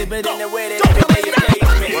crazy, but in the way that every day you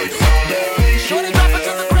please me. Shorty drop it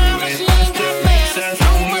to the ground and she ain't got man. So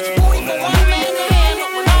much booty for one man to handle.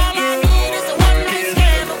 When all I need is a one-night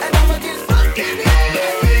stand, and I'ma get fucking.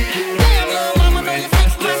 Damn, little mama, know you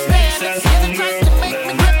fix my stance. You're the dress to make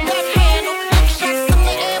me grip that handle. Lick shots in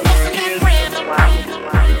the air, bustin' that random.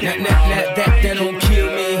 That don't kill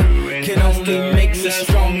me, can only make me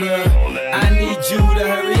stronger. I need you to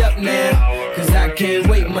hurry up now, cause I can't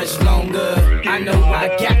wait much longer. I know I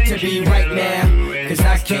got to be right now, cause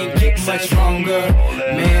I can't get much stronger.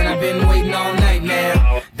 Man, I've been waiting all night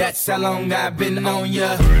now. That's how long I've been on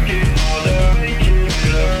ya. I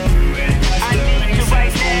need you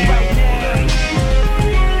right now.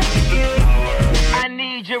 I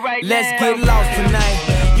need you right now. Let's get lost tonight.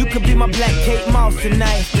 You could be my black Kate Moss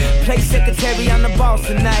tonight. Play secretary, I'm the boss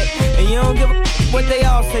tonight. And you don't give a what they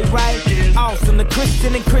all say, right? Awesome, the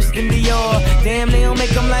Christian and Christian Dior. Damn, they don't make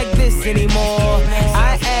them like this anymore.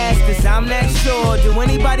 I asked this, I'm not sure. Do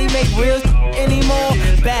anybody make real anymore?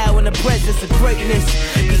 Bow in the presence of greatness,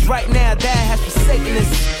 cause right now that has forsaken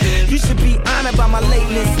us. You should be honored by my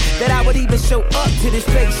lateness, that I would even show up to this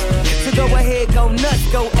place. So go ahead, go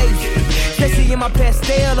nuts, go ape. Especially in my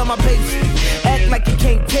pastel on my page. Act like you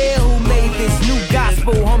can't tell who made this new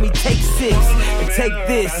gospel, homie. Take 6 and take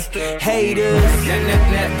this, haters.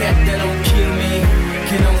 That don't kill me,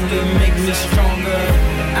 can only make me stronger.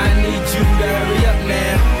 I need you to hurry up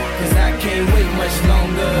now, cause I can't wait much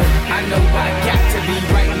longer. I know I got to be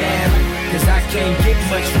right now, cause I can't get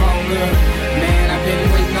much stronger. Man, I've been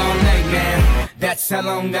waiting all night now. That's how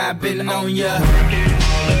long I've been on ya.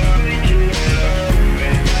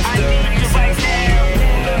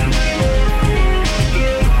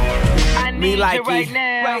 Me like right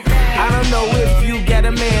now. I don't know if you got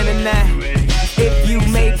a man or not, if you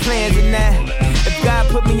made plans or not, if God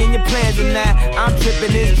put me in your plans or not. I'm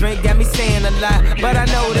tripping, this drink got me saying a lot, but I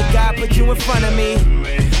know that God put you in front of me.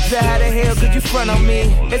 So how the hell could you front on me?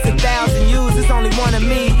 It's 1,000 yous, it's only one of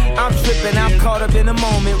me. I'm tripping, I'm caught up in the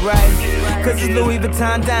moment, right? Cause it's Louis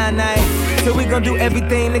Vuitton dine night, so we gon' do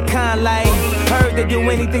everything the kind like. Heard they do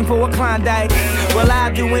anything for a Klondike, well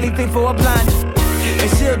I'll do anything for a blind. And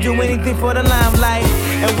she'll do anything for the limelight,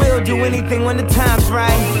 and we'll do anything when the time's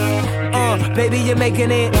right. Baby, you're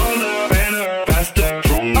making it.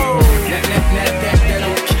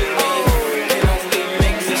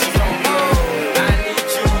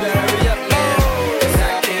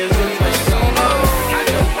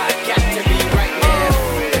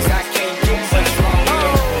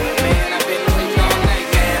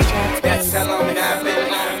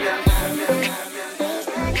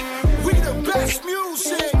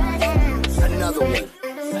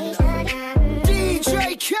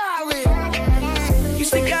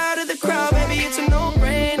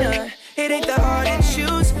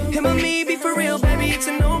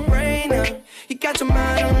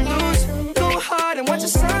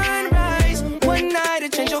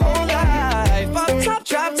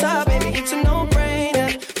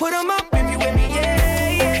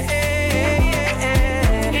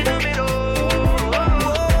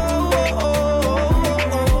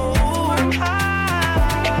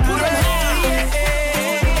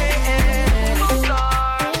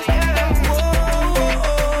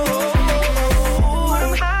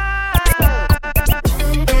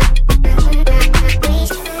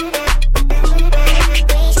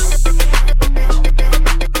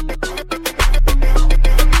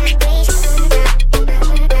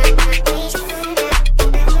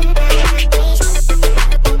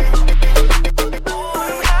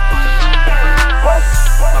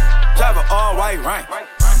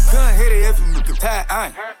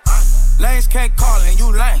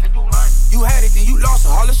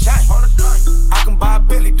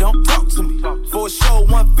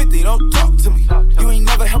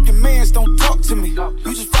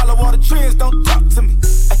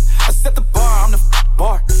 set the bar, I'm the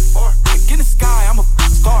bar. Look in the sky, I'm a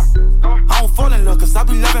star. I don't fall in love, cause I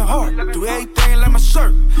be loving hard. Do everything like my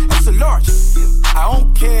shirt, it's a large. I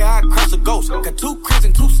don't care, I crash a ghost. Got 2 cribs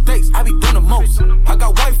and 2 states, I be doing the most. I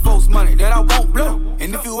got white folks' money that I won't blow.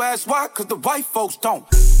 And if you ask why, cause the white folks don't.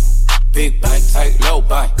 Big bank, tight, low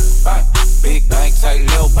bank. Big bank, tight,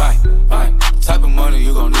 low bank. Type of money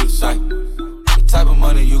you gon' need a sight. The type of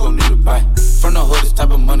money you gon' need to buy. From the hood, this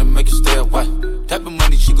type of money make you stay away. Type of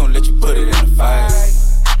money she gon' let you put it in the fight.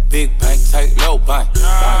 Big bank, tight, low bank. Big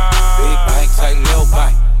bank, tight, low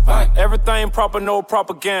bank. Everything proper, no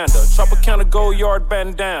propaganda. Tropicana gold yard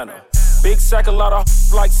bandana. Big sack, a lot of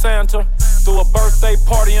like Santa. Threw a birthday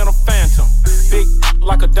party in a phantom. Big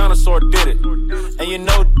like a dinosaur did it. And you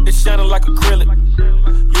know it's shining like acrylic.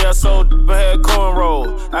 Yeah, so I had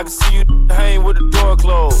cornrow. I can see you hang with the door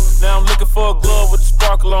closed. Now I'm looking for a glove with a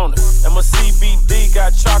sparkle on it. And my CBD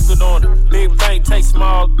got chocolate on it. Big bank, take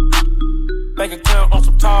small. Bank account on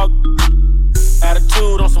some tall.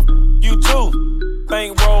 Attitude on some you too.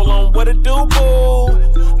 Bank roll on what it do, boo.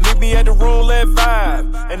 Meet me at the roulette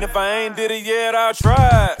vibe. And if I ain't did it yet, I'll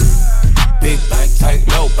try. Big bank, tight,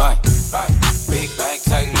 low bank. Big bank,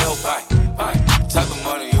 tight, low bank. Type of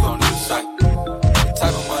money you gon' need a sight. The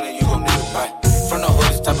type of money you gon' need to buy. From the hood,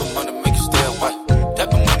 this type of money make you stay away.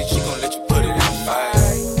 Type of money she gon' let you put it in the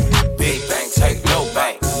fight. Big bank, tight, low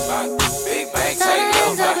bank. Big bank, tight,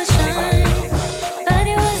 low bank. But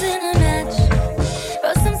it wasn't a match.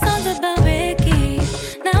 Wrote some songs about Ricky.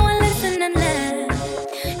 Now I listen and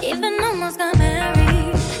laugh. Even almost got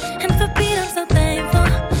married. And for Pete, I'm so thankful.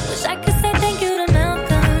 Wish I could say thank you to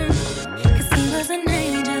Malcolm, cause he was an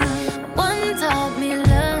angel. One taught me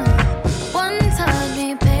love, one taught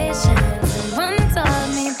me patience, and one taught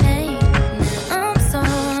me pain. I'm so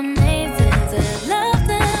amazing to have loved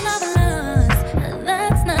and I've lost, and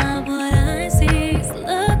that's not what I see. So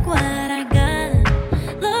look what I got,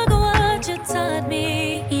 look what you taught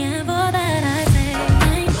me. Yeah, for that I say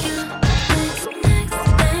thank you. Next,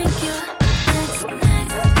 thank you. Next,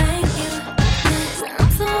 thank you.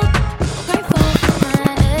 I'm so grateful for my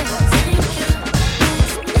ex. Thank you.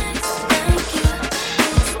 Next, thank you.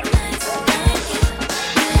 Next, thank you.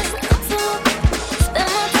 I'm so spend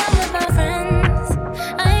more time with my friends.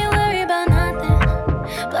 I ain't worried about nothing.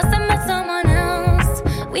 Plus I met someone else.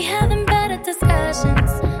 We having better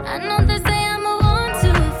discussions. I know they say I move on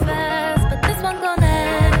too fast, but this one gon'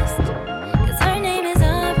 last. Cause her name is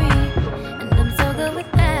Aubrey, and I'm so good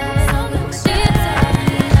with that. She taught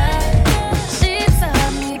me love, she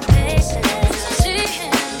taught me patience, she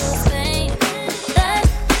handles pain.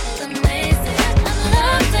 That's amazing. I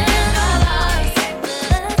loved and I lost, but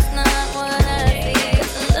that's not what I see.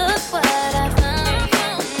 So look what I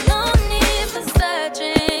found. No need for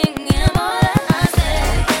searching. And more than I say,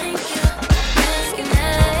 thank you. Thank you,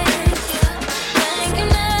 thank you. Thank you,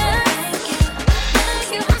 thank you. Thank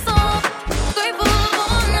you. I'm so grateful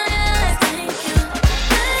for my ex. Thank you.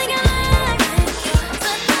 Thank you, thank you. So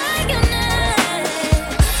thank you,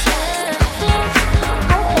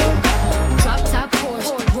 Drop top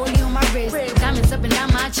Porsche, rollie on my wrist, diamonds up and down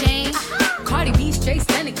my chain. Cardi B straight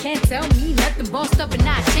stunning, can't tell me nothing. Bossed up and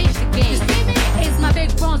I changed the game. It's my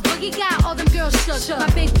big bronze boogie, got all them girls shook. My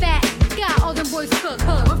big fat, got all them boys cooked.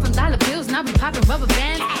 Went from dollar bills, now we popping rubber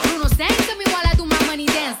bands. Bruno sang to me while I do my money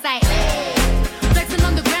dance. Like, flexing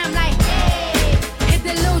on the gram like, hit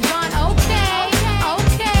the Lil Jon, okay.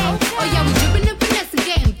 Oh yeah, we dripping and finesse and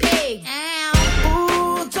getting paid.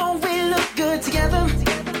 Ooh, don't we look good together?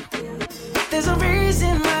 There's a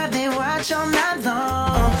reason why they watch all night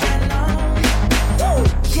long. Ooh,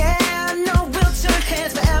 yeah, I know we'll turn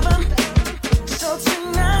heads forever. So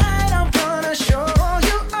tonight I'm gonna show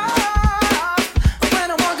you off.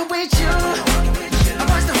 When I'm walking with you, I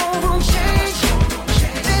watch the whole room change.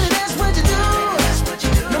 Baby, that's what you do.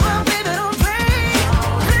 No, my baby don't play.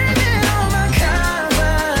 Blaming on my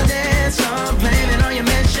confidence, I'm blaming on your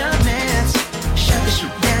measurements. Shut the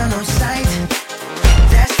shit down on sight.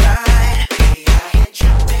 That's right. I hit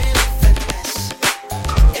tripping finesse.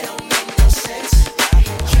 It don't make no sense. I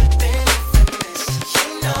hit tripping finesse. You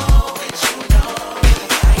know it, you know it.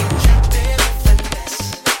 I hit tripping finesse.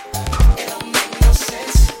 It don't make no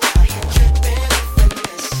sense. I hit tripping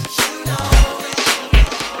finesse. You know it.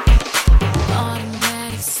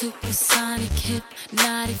 Automatic, supersonic,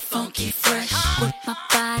 hypnotic, funky, fresh. With my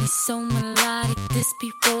body so melodic, this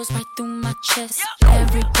beat rolls right through my chest.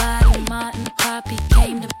 Everybody, Martin, Poppy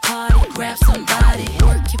came to party. Grab somebody,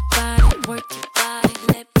 work your body, work your body.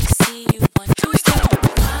 Let me see you 1, 2, step.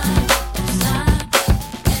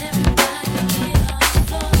 Everybody, get on the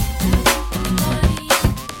floor. Party,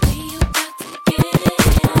 we about to get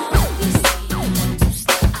it on. We see you 1, 2,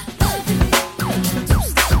 step. I love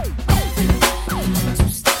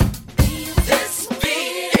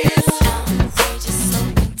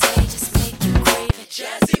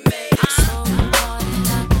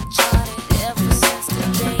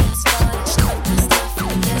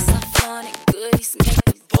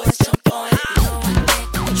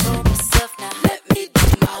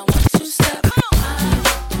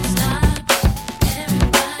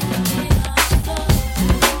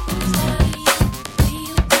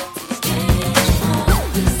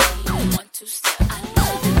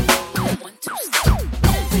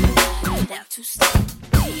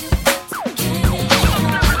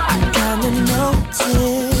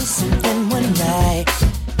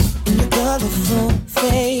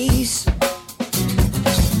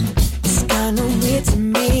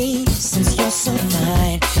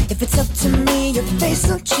face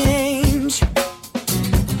will change.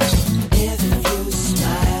 If you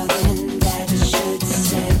smile, then that should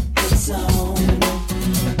set the tone.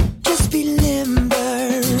 Just be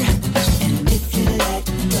limber, and if you let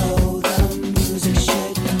go, the music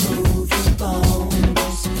should move your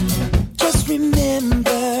bones. Just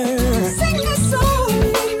remember, sing this song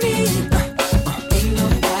with me. Ain't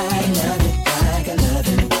nobody love it like I love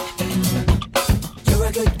it. You're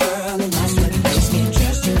a good girl, and that's what makes me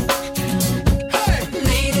trust you.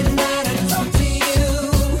 Late at night I talk to you.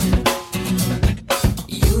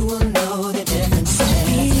 You will know the difference. Some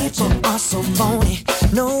people are so phony,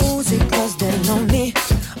 nosy 'cause they're lonely.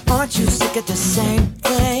 Aren't you sick of the same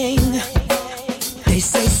thing? They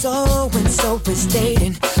say so and so is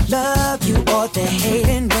dating, love you or they're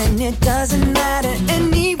hating, when it doesn't matter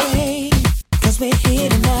anyway. 'Cause we're here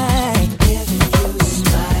tonight. If you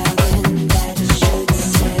smile, then that should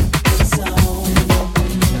set the tone.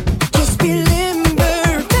 Just be limber,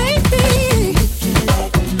 baby. If you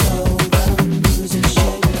let go, the music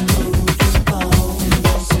should move your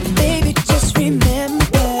bones. Baby, just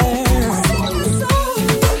remember. Sing the song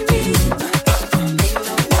with me. Ain't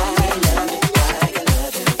nobody love it like I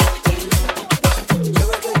love it.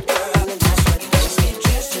 You're a good girl, and that's what makes me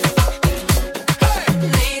trust you.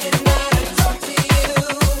 Late at night I talk to you.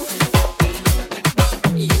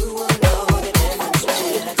 You will know the difference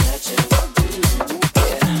when I touch you.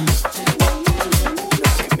 Yeah.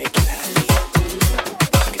 I can make you happy.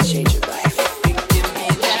 I can change your life. Give me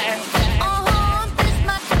that. This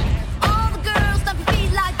much. All the girls stop your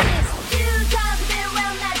feet like this. Few times I've been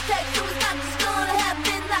around that track, so it's not just gonna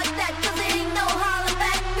happen like that. 'Cause ain't no holler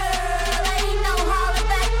back, girl. Ain't no holler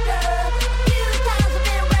back, girl. Few times I've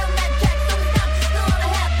been around that track, so it's not just gonna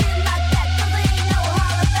happen like that. 'Cause ain't no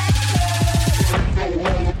holler back,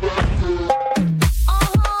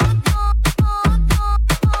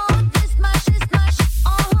 this much, this much.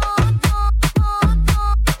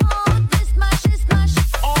 This much, this much.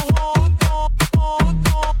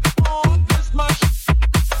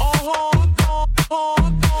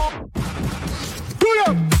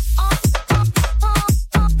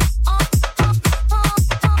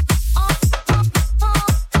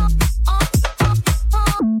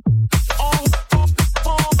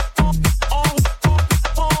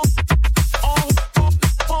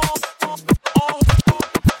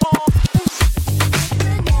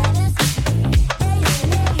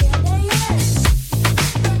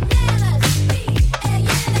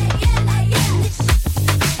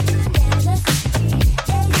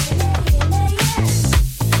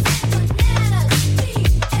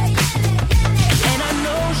 And I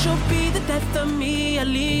know she'll be the death of me, at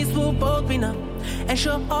least we'll both be numb. And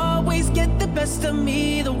she'll always get the best of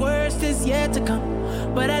me, the worst is yet to come.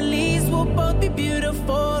 But at least we'll both be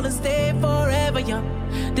beautiful and stay forever young.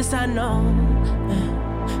 This I know,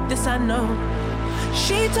 this I know.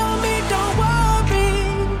 She told me don't worry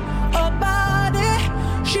about it.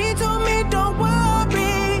 She told me don't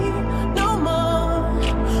worry no more.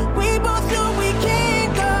 We both know we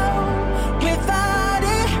can't go without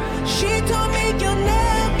it. She told me you'll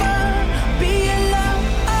never be alone.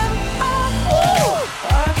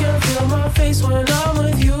 I can feel my face when I'm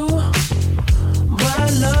with you, but I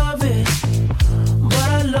love it, but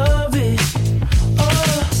I love it.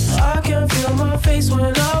 Oh, I can feel my face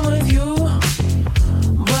when I'm with you,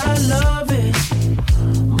 but I love it,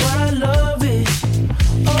 but I love it.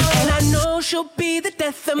 Oh, and I know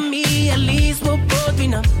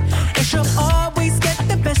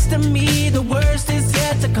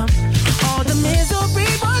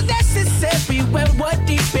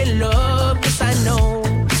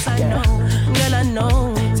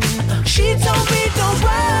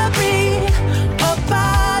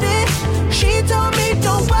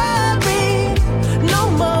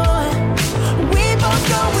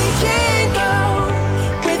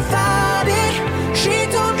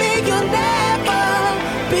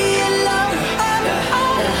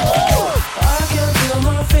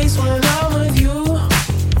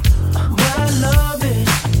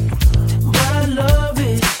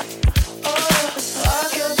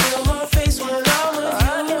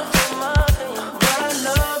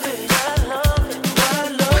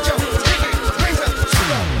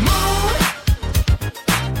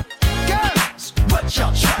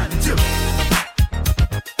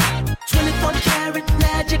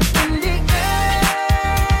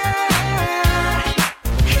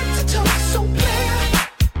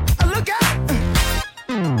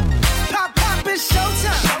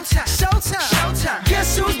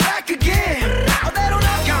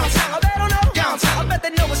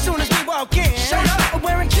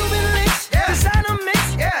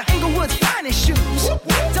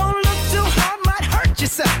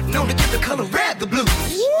color red, the blues.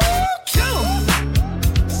 Woo, kill 'em.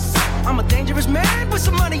 I'm a dangerous man with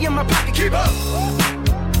some money in my pocket. Keep up.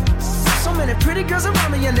 So many pretty girls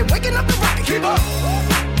around me and they're waking up the rocket. Keep up.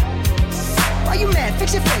 Why you mad?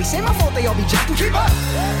 Fix your face. Ain't my fault they all be jacking. Keep up.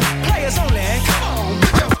 Players only. Come on,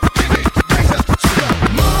 put your raise up to the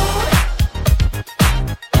moon.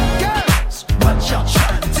 Girls, what y'all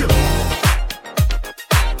trying to do?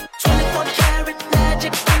 24 karat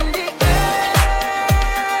magic in the air.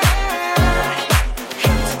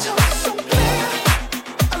 Head to toe so clear.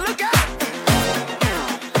 Look out.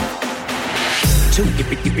 2,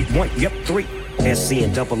 yippee, 1, yep, 3. SC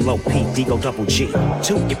and double OP, D go double G. 2,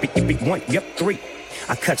 yippee, 1, yep, 3.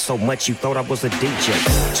 I cut so much you thought I was a DJ.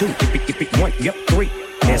 2, yippee, 1, yep, 3.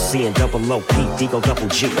 SC and double OP, D go double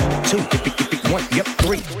G. 2, yippee, 1, yep,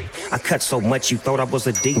 3. I cut so much you thought I was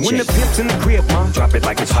a DJ. When the pimp's in the crib, ma, drop it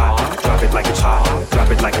like it's hot. Drop it like it's hot. Drop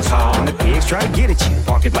it like it's hot. When the pigs try to get at you,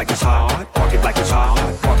 park it like it's hot. Park it like it's hot.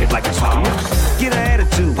 Park it like it's hot. Get an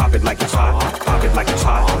attitude, pop it like it's hot. Pop it like it's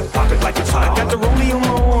hot. Pop it like it's hot. I got the rollie on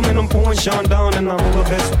my arm and I'm pouring Sean down and I'm all the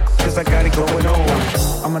best cause I got it going on.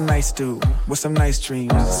 I'm a nice dude with some nice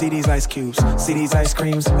dreams. See these ice cubes, see these ice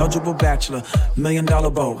creams. Eligible bachelor, $1 million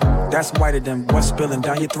bow. That's whiter than what's spilling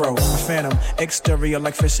down your throat. A phantom, exterior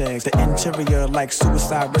like fish eggs. The interior like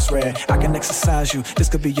suicide wrist red. I can exercise you, this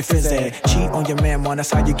could be your phys ed. Cheat on your man, man,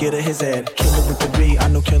 that's how you get a his ed. Killer with the B, I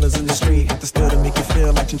know killers in the street. Have to still to make you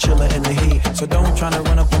feel like chinchilla in the heat. So don't try to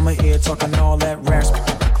run up on my ear talking all that rasp.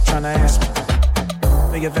 Trying to ask me,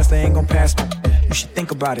 make your vest, they ain't gon' pass me. You should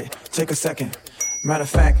think about it, take a second. Matter of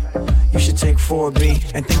fact, you should take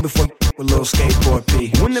 4B and think before you with little skateboard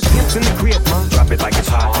P. When the pimp's in the crib, ma, drop it like it's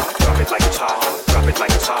hot. Drop it like it's hot. Drop it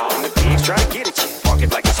like it's hot. When the pigs try to get at you, park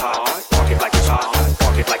it like it's hot. Park it like it's hot.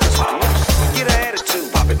 Park it like it's hot. Get an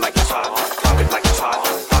attitude, pop it like it's hot. Pop it like it's hot.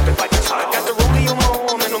 Pop it like it's hot. Got the rollie on my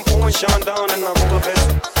arm and I'm pouring Sean down and I'm all the best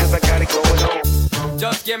cause I got it going on.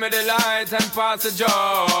 Just give me the light and pass the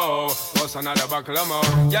joe. What's another buckle of more?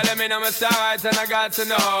 Yeah, let me know my sights and I got to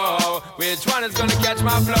know which one is gonna catch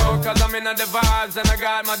my flow. Cause I'm in the vibes and I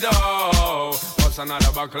got my dough. What's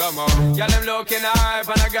another buckle of more? Yeah, them looking hype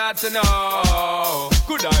and I got to know.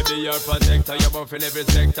 Could I be your protector? You're buff in every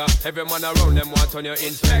sector. Every man around them want on your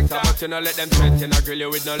inspector. But you know let them threaten, I grill you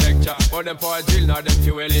with no lecture. Or them for a drill, now them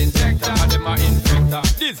fuel injector. Or them a infector,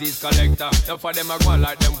 disease collector. Now for them a go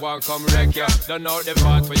like them want come wreck ya. Don't know the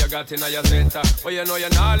part where you got in your center. But you know you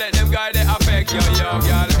not let them guide it affect you, yo,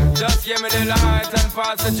 girl. Just give me the light and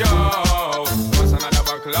pass the joe. What's another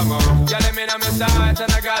buckle of more? Yeah, let me know my sight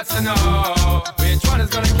and I got to know which one is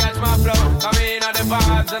gonna catch my flow. I mean, the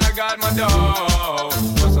vibes and I got my dough.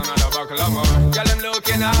 What's another buckle of more? Yeah, them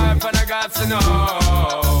looking hype and I got to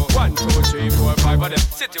know. 1, 2, 3, 4, 5 of them.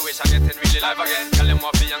 Situation getting really live again. Tell them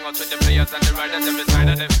what be young out with the players and the riders them beside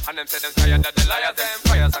of them. And them say them tired of the liars them.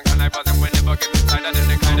 Fires and connivers them when they never get inside of them.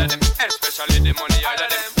 They kind of them, especially the money out of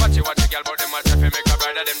them. Watch it, girl, but them a try to make a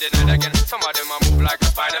bride of them denied again. Some of them a move like a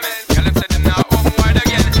Spider-Man. Tell them say them now open wide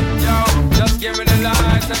again. Yo, just give me the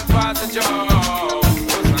lights and pass the joe.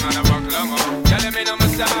 What's another buckle of more? Yeah, let me know my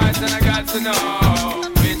sights and I got to know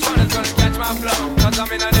which one is gonna catch my flow. Cause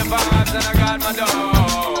I'm in the vibes and I got my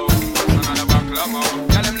dough. What's another buckle of more?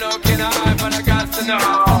 Yeah, them looking hype and I got to know.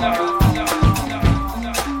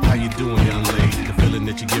 How you doing, young lady? The feeling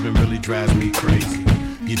that you're giving really drives me crazy.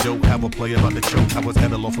 You don't have a play about the choke. I was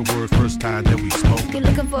at a loss for words first time that we spoke. You're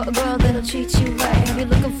looking for a girl that'll treat you right. You're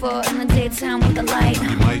looking for in the daytime with the light.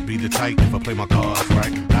 You might be the type if I play my cards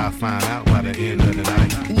right. I'll find out by the end of the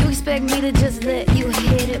night. You expect me to just let you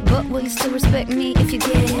hit it, but will you still respect me if you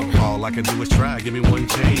get it? All I can do is try, give me one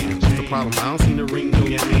chance. What's the problem? I don't see the ring on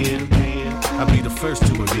your hand. I'll be the first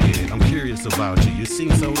to admit it. I'm curious about you, you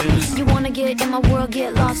seem so innocent. You wanna get in my world,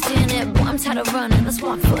 get lost in it. Boy, I'm tired of running, let's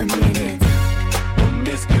walk for a minute.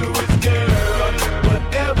 Promiscuous girl,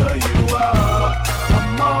 whatever you are,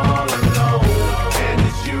 I'm all alone, and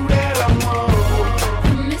it's you that I want.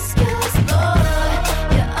 Promiscuous boy,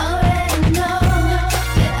 you already know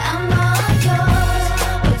that I'm all yours.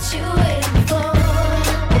 What you waiting for?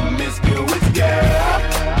 Promiscuous girl,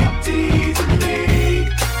 you're teasing me.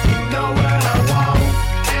 You know what I want,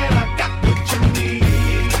 and I got what you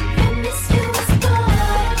need. Promiscuous boy,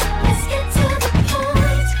 let's get to the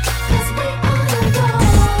point, cause we on the road.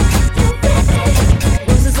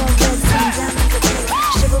 Roses all red, sun diamonds are blue.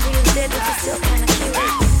 Chivalry is dead,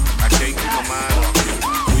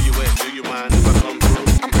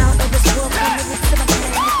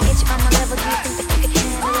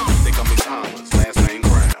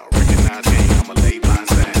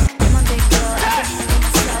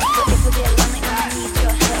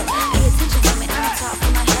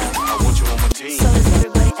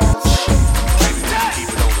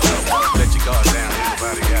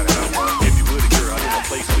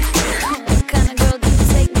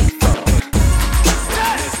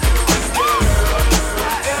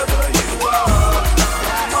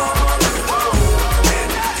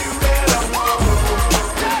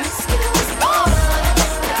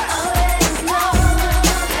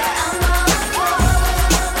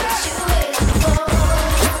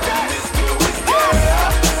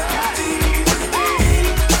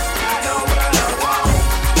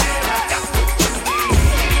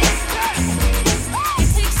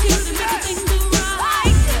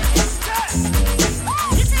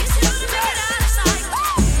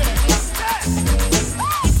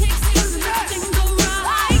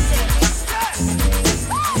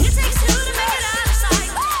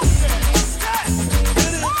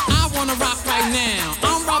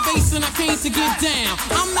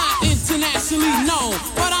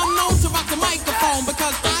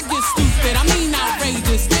 cause I get stupid. I mean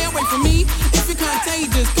outrageous. Stay away from me if you're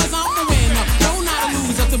contagious, cause I'm a winner. No, not a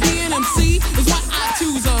loser. To be an MC is what I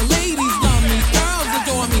choose. Ladies love me, girls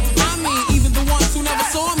adore me. I mean, even the ones who never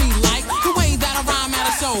saw me like the way that I rhyme at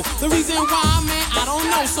a show. The reason why, man, I don't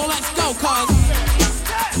know. So let's go, cause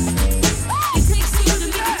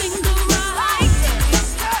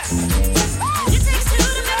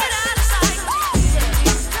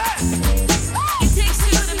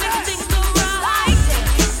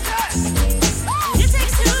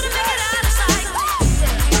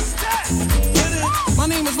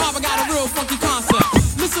funky concept.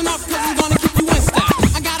 Listen up, cause I'm gonna keep you in step.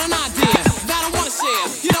 I got an idea that I wanna share.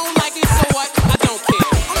 You don't like it, so what? I don't care.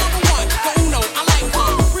 I'm number one, the uno, I like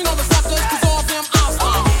calm. Bring all the suckers, cause all of them I'll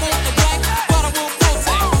stomp. Won't neglect, but I will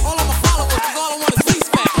protect. All of my followers, cause all I want is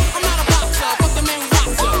respect. I'm not a boxer, but the man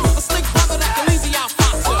watcher. A slick brother that can easy out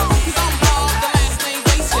foxer. Cause I'm Bob, the last name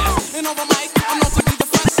Gracious. And over mic, I'm known to be the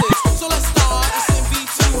freshest. So let's start, it shouldn't be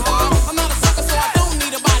too hard. I'm not a sucker, so I don't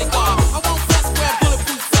need a bodyguard. I won't flex, wear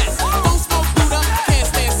bulletproof vest.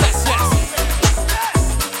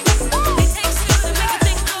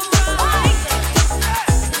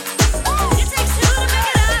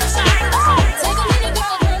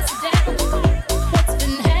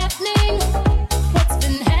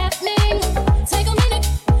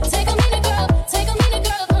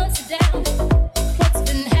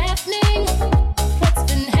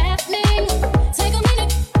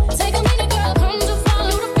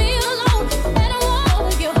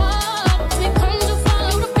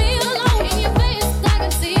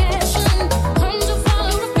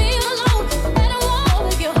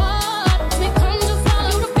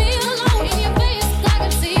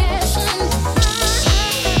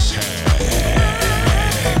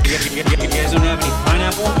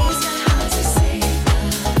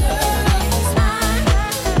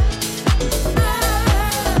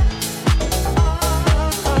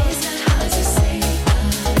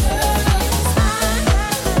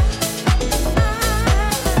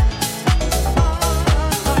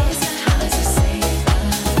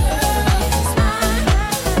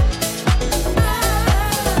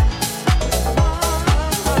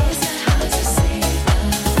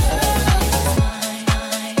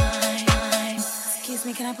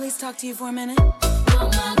 Talk to you for a minute.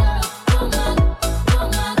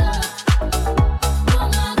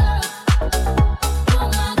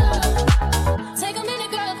 Take a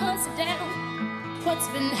minute, girl, come sit down. What's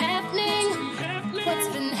been happening? What's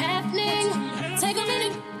been happening? Take a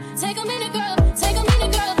minute, girl. Take a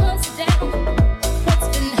minute, girl, come sit down. What's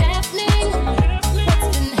been happening? What's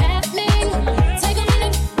been happening? Take a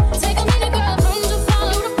minute, girl, come to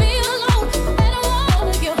follow the feel alone. And I walk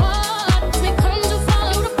with your heart. We come to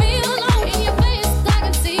follow the feel alone. In your face, I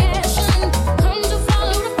can see action. Come to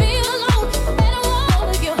follow the feel alone. And I walk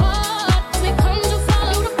with your heart. We come to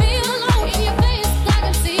follow the feel alone. In your face, I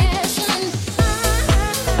can see action.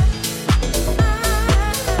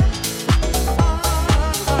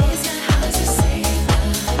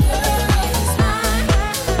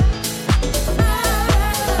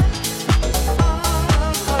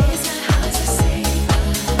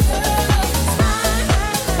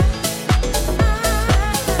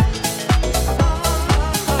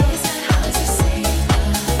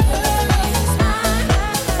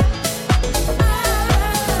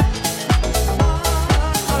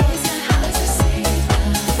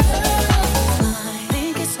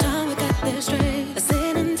 Think it's time we got this straight.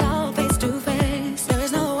 Sitting tall, face to face. There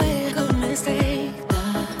is no way I could mistake.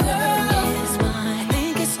 The girl is mine.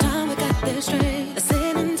 Think it's time we got this straight.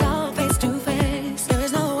 Sitting tall, face to face. There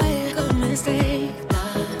is no way I could mistake.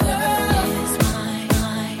 The girl is mine.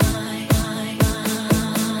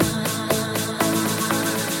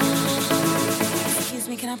 Excuse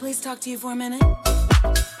me, can I please talk to you for a minute?